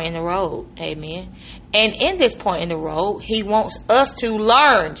this point in the road. Amen. And in this point in the road, he wants us to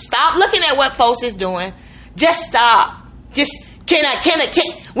learn. Stop looking at what folks is doing. Just stop. Just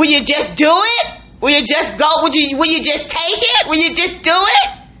will you just do it? Will you just go? Will you just take it? Will you just do it?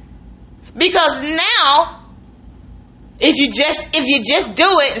 Because now, if you just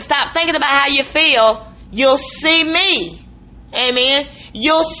do it and stop thinking about how you feel, you'll see me. Amen.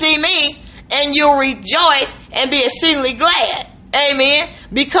 You'll see me and you'll rejoice and be exceedingly glad. Amen.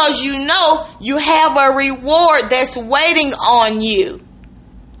 Because you know you have a reward that's waiting on you.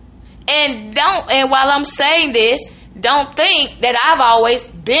 And while I'm saying this, don't think that I've always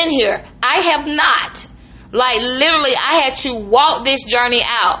been here. I have not. Like literally, I had to walk this journey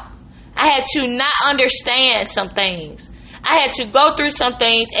out. I had to not understand some things. I had to go through some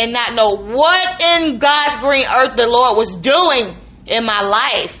things and not know what in God's green earth the Lord was doing in my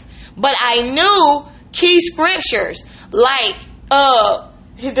life. But I knew key scriptures like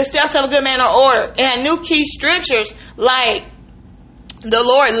the steps of a good man are ordered. And I knew key scriptures like the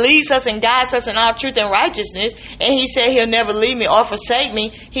Lord leads us and guides us in all truth and righteousness. And he said he'll never leave me or forsake me.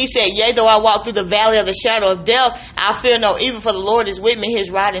 He said, yea, though I walk through the valley of the shadow of death, I'll fear no evil, for the Lord is with me.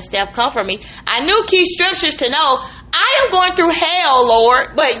 His rod and staff comfort me. I knew key scriptures to know I am going through hell,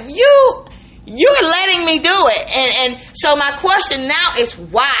 Lord, but you're letting me do it. And so my question now is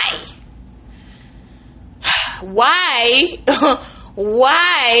why? Why?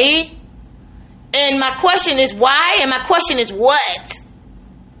 Why? And my question is why? And my question is what?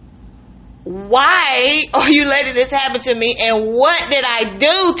 Why are you letting this happen to me? And what did I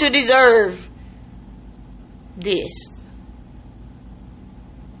do to deserve this?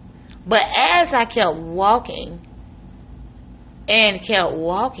 But as I kept walking and kept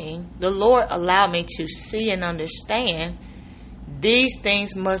walking, the Lord allowed me to see and understand these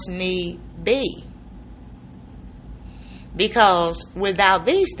things must need be. Because without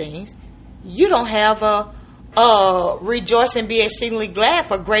these things, you don't have a rejoice and be exceedingly glad,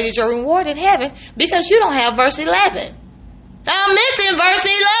 for great is your reward in heaven, because you don't have verse 11. I'm missing verse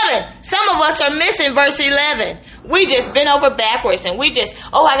 11. Some of us are missing verse 11. We just bent over backwards and we just,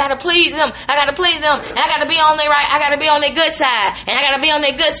 I gotta please them. I gotta please them. And I gotta be on their right. I gotta be on their good side. And I gotta be on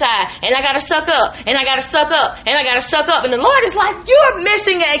their good side. And I gotta suck up. And I gotta suck up. And I gotta suck up. And the Lord is like, you're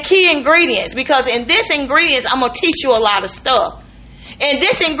missing a key ingredients, because in this ingredients, I'm gonna teach you a lot of stuff. And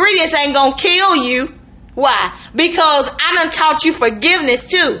this ingredients ain't gonna kill you. Why? Because I done taught you forgiveness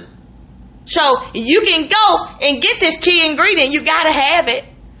too. So you can go and get this key ingredient. You gotta have it.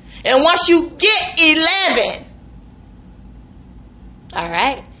 And once you get 11, all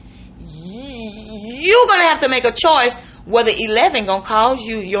right, you're gonna have to make a choice whether 11 gonna cause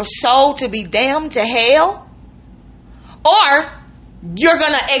your soul to be damned to hell, or you're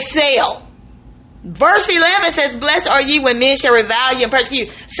gonna excel. Verse 11 says, blessed are ye when men shall revile you and persecute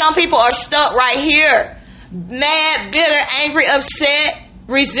you. Some people are stuck right here. Mad, bitter, angry, upset,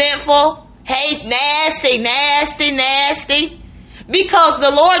 resentful, hate, nasty. Because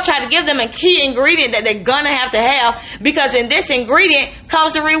the Lord tried to give them a key ingredient that they're going to have. Because in this ingredient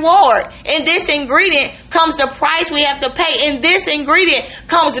comes the reward. In this ingredient comes the price we have to pay. In this ingredient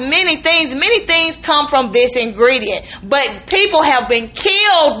comes many things. Many things come from this ingredient. But people have been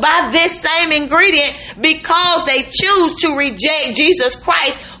killed by this same ingredient because they choose to reject Jesus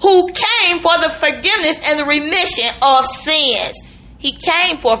Christ, who came for the forgiveness and the remission of sins. He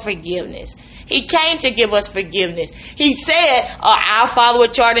came for forgiveness. He came to give us forgiveness. He said, our Father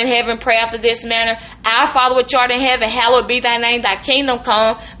which art in heaven, pray after this manner. Our Father which art in heaven, hallowed be thy name. Thy kingdom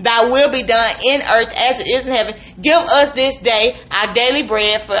come, thy will be done in earth as it is in heaven. Give us this day our daily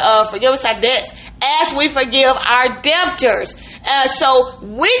bread. Forgive us our debts as we forgive our debtors. So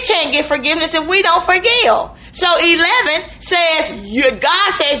we can't get forgiveness if we don't forgive. So 11 says,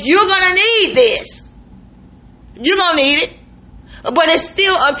 God says you're going to need this. You're going to need it. But it's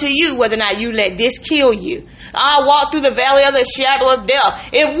still up to you whether or not you let this kill you. I walk through the valley of the shadow of death.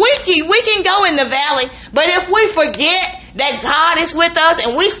 If we can go in the valley, but if we forget that God is with us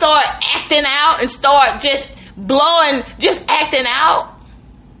and we start acting out and start just acting out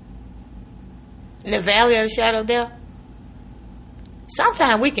in the valley of the shadow of death,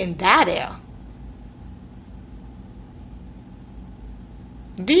 sometimes we can die there.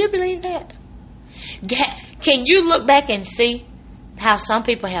 Do you believe that? Can you look back and see how some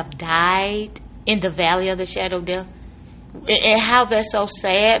people have died in the valley of the shadow of death? And how that's so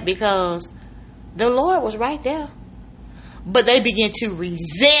sad, because the Lord was right there. But they began to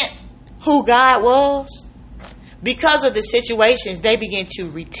resent who God was. Because of the situations, they began to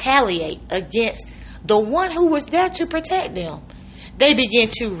retaliate against the one who was there to protect them. They began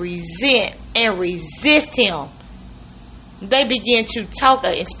to resent and resist him. They begin to talk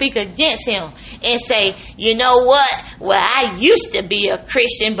and speak against him and say, you know what? Well, I used to be a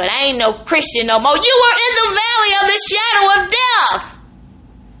Christian, but I ain't no Christian no more. You were in the valley of the shadow of death.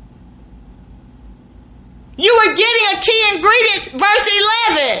 You were getting a key ingredient, verse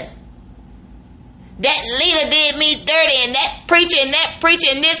 11. That leader did me dirty, and that preacher and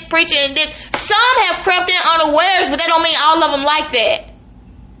this preacher and this. Some have crept in unawares, but that don't mean all of them like that.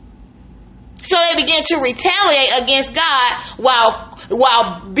 So they began to retaliate against God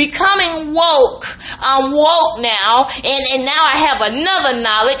while becoming woke. I'm woke now, and now I have another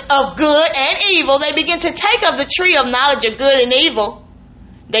knowledge of good and evil. They begin to take of the tree of knowledge of good and evil.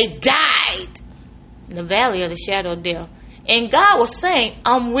 They died in the valley of the shadow of death. And God was saying,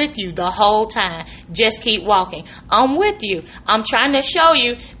 I'm with you the whole time. Just keep walking. I'm with you. I'm trying to show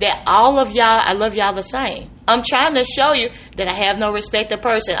you that all of y'all, I love y'all the same. I'm trying to show you that I have no respect of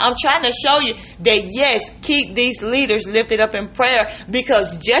person. I'm trying to show you that, yes, keep these leaders lifted up in prayer,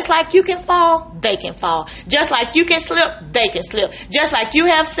 because just like you can fall, they can fall. Just like you can slip, they can slip. Just like you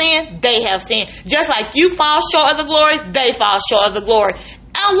have sinned, they have sinned. Just like you fall short of the glory, they fall short of the glory.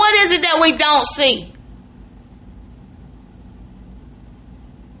 And what is it that we don't see?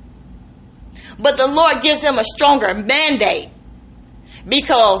 But the Lord gives them a stronger mandate,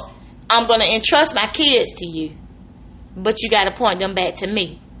 because I'm going to entrust my kids to you, but you got to point them back to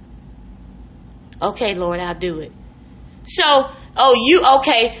me. Okay, Lord, I'll do it. So you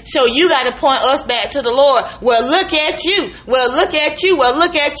got to point us back to the Lord. Well, look at you. Well, look at you. Well,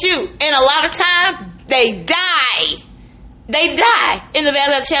 look at you. And a lot of times they die. They die in the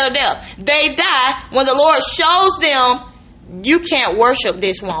valley of the shadow of death. They die when the Lord shows them, you can't worship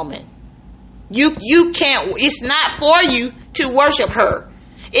this woman. You can't. It's not for you to worship her.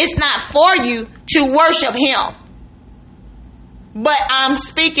 It's not for you to worship him. But I'm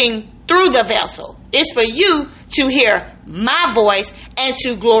speaking through the vessel. It's for you to hear my voice and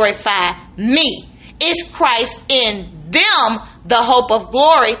to glorify me. It's Christ in them, the hope of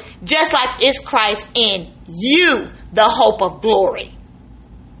glory, just like it's Christ in you, the hope of glory.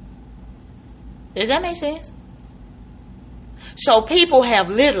 Does that make sense? So people have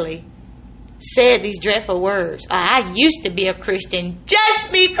literally said these dreadful words. I used to be a Christian,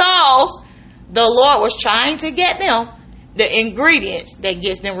 just because the Lord was trying to get them the ingredients that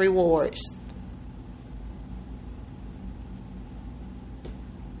gets them rewards.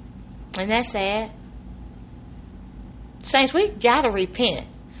 And that's sad. Saints, we got to repent,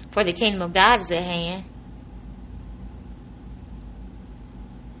 for the kingdom of God is at hand.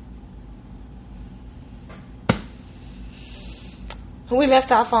 We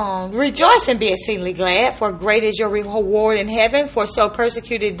left off on, rejoice and be exceedingly glad, for great is your reward in heaven, for so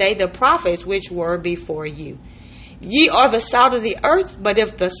persecuted they the prophets which were before you. Ye are the salt of the earth, but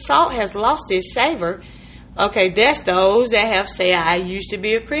if the salt has lost its savor, okay, that's those that have said, I used to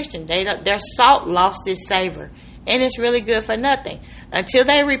be a Christian. Their salt lost its savor, and it's really good for nothing. Until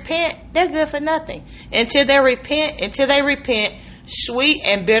they repent, they're good for nothing. Until they repent, sweet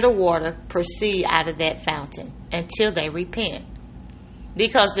and bitter water proceed out of that fountain. Until they repent.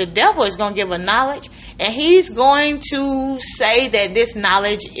 Because the devil is going to give a knowledge, and he's going to say that this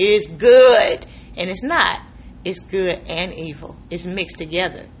knowledge is good. And it's not. It's good and evil. It's mixed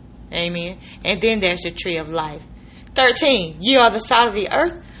together. Amen. And then there's the tree of life. 13. Ye are the salt of the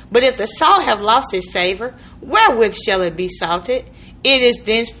earth, but if the salt have lost its savor, wherewith shall it be salted? It is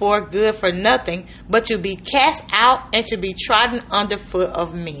thenceforth good for nothing but to be cast out and to be trodden underfoot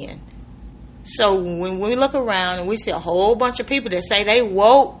of men. So when we look around and we see a whole bunch of people that say they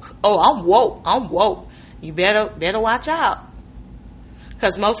woke, oh, I'm woke. You better watch out.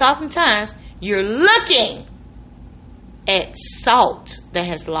 Because most oftentimes you're looking at salt that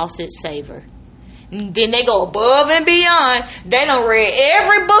has lost its savor. And then they go above and beyond. They done read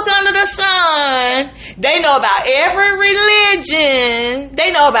every book under the sun. They know about every religion.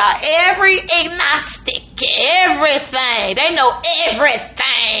 They know about every agnostic. Everything. They know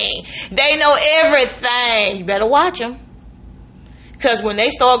everything. They know everything. You better watch them. Because when they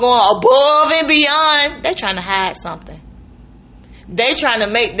start going above and beyond, they're trying to hide something. They trying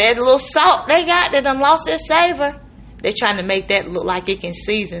to make that little salt they got that done lost its savor. They're trying to make that look like it can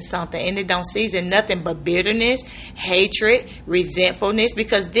season something. And it don't season nothing but bitterness, hatred, resentfulness.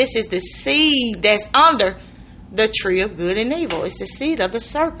 Because this is the seed that's under the tree of good and evil. It's the seed of the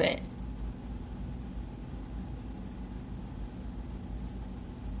serpent.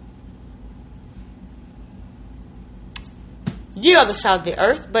 Ye are the salt of the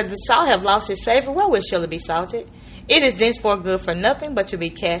earth, but the salt have lost its savor. Wherewith shall it be salted? It is thenceforth good for nothing but to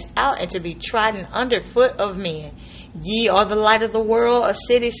be cast out and to be trodden under foot of men. Ye are the light of the world. A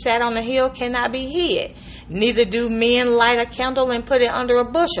city set on a hill cannot be hid. Neither do men light a candle and put it under a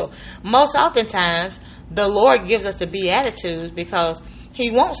bushel. Most oftentimes, the Lord gives us the Beatitudes because He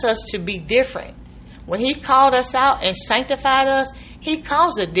wants us to be different. When He called us out and sanctified us, He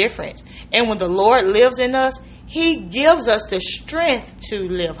calls a difference. And when the Lord lives in us, He gives us the strength to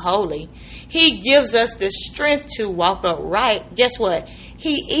live holy. He gives us the strength to walk upright. Guess what?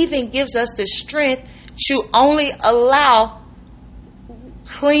 He even gives us the strength to only allow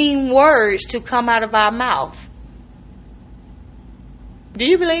clean words to come out of our mouth. Do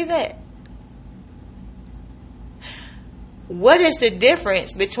you believe that? What is the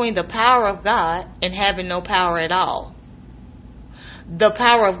difference between the power of God and having no power at all? The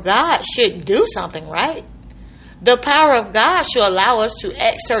power of God should do something, right? The power of God should allow us to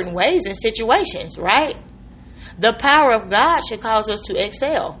act certain ways in situations, right? The power of God should cause us to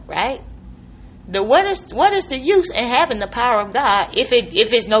excel, right? What is the use in having the power of God if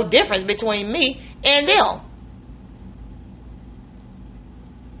it's no difference between me and them?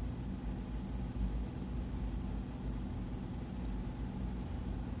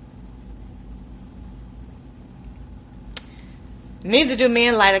 Neither do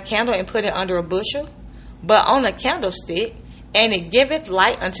men light a candle and put it under a bushel, but on a candlestick, and it giveth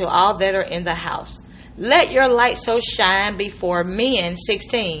light unto all that are in the house. Let your light so shine before men,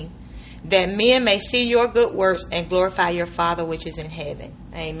 16, that men may see your good works and glorify your Father which is in heaven.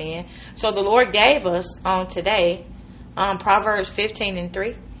 Amen. So the Lord gave us on today, Proverbs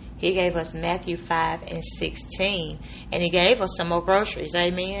 15:3. He gave us Matthew 5:16. And He gave us some more groceries.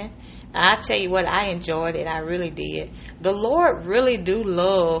 Amen. I tell you what, I enjoyed it. I really did. The Lord really do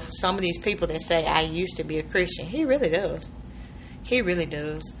love some of these people that say, I used to be a Christian. He really does. He really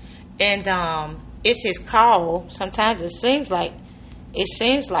does. And it's His call. Sometimes it seems like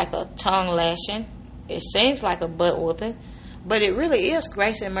a tongue lashing. It seems like a butt whooping. But it really is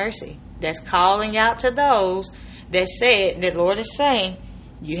grace and mercy that's calling out to those that said, the Lord is saying,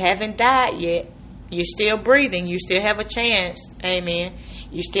 you haven't died yet. You're still breathing. You still have a chance. Amen.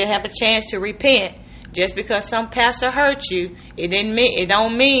 You still have a chance to repent. Just because some pastor hurt you, it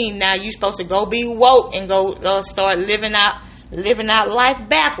don't mean now you're supposed to go be woke and go start living out life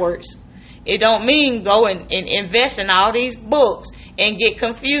backwards. It don't mean go and invest in all these books and get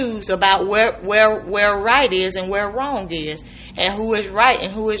confused about where right is and where wrong is, and who is right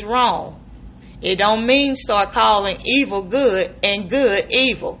and who is wrong. It don't mean start calling evil good and good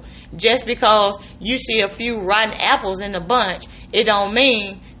evil. Just because you see a few rotten apples in the bunch, it don't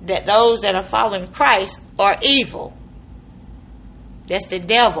mean that those that are following Christ are evil. That's the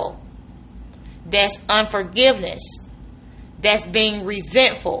devil. That's unforgiveness. That's being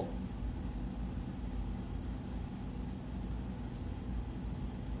resentful.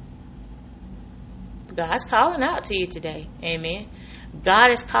 God's calling out to you today. Amen.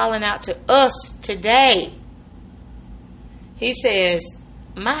 God is calling out to us today. He says,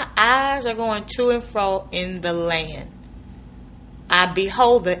 my eyes are going to and fro in the land. I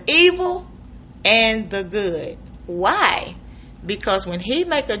behold the evil and the good. Why? Because when He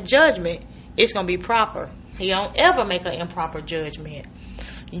make a judgment, it's going to be proper. He don't ever make an improper judgment.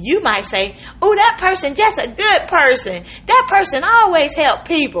 You might say, oh, that person just a good person. That person always help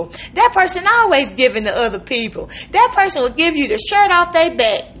people. That person always giving to other people. That person will give you the shirt off their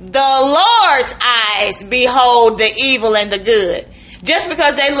back. The Lord's eyes behold the evil and the good. Just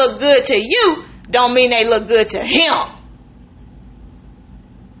because they look good to you, don't mean they look good to Him.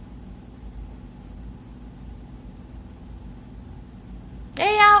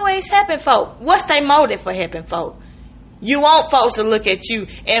 They always helping folk. What's their motive for helping folk? You want folks to look at you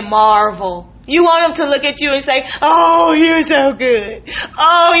and marvel. You want them to look at you and say, oh, you're so good.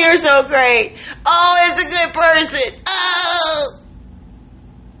 Oh, you're so great. Oh, it's a good person. Oh.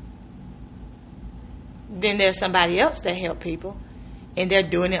 Then there's somebody else that help people, and they're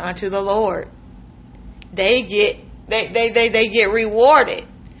doing it unto the Lord. They get rewarded.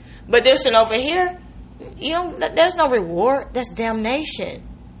 But this one over here, there's no reward. That's damnation.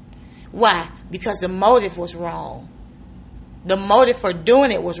 Why? Because the motive was wrong. The motive for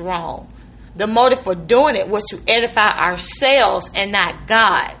doing it was wrong. The motive for doing it was to edify ourselves and not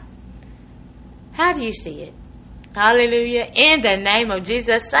God. How do you see it? Hallelujah. In the name of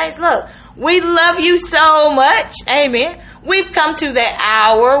Jesus. Saints, look, we love you so much. Amen. We've come to that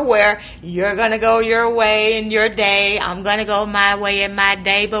hour where you're going to go your way in your day. I'm going to go my way in my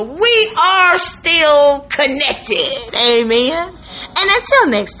day. But we are still connected. Amen. And until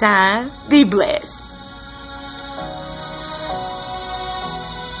next time, be blessed.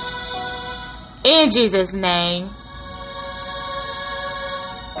 In Jesus' name.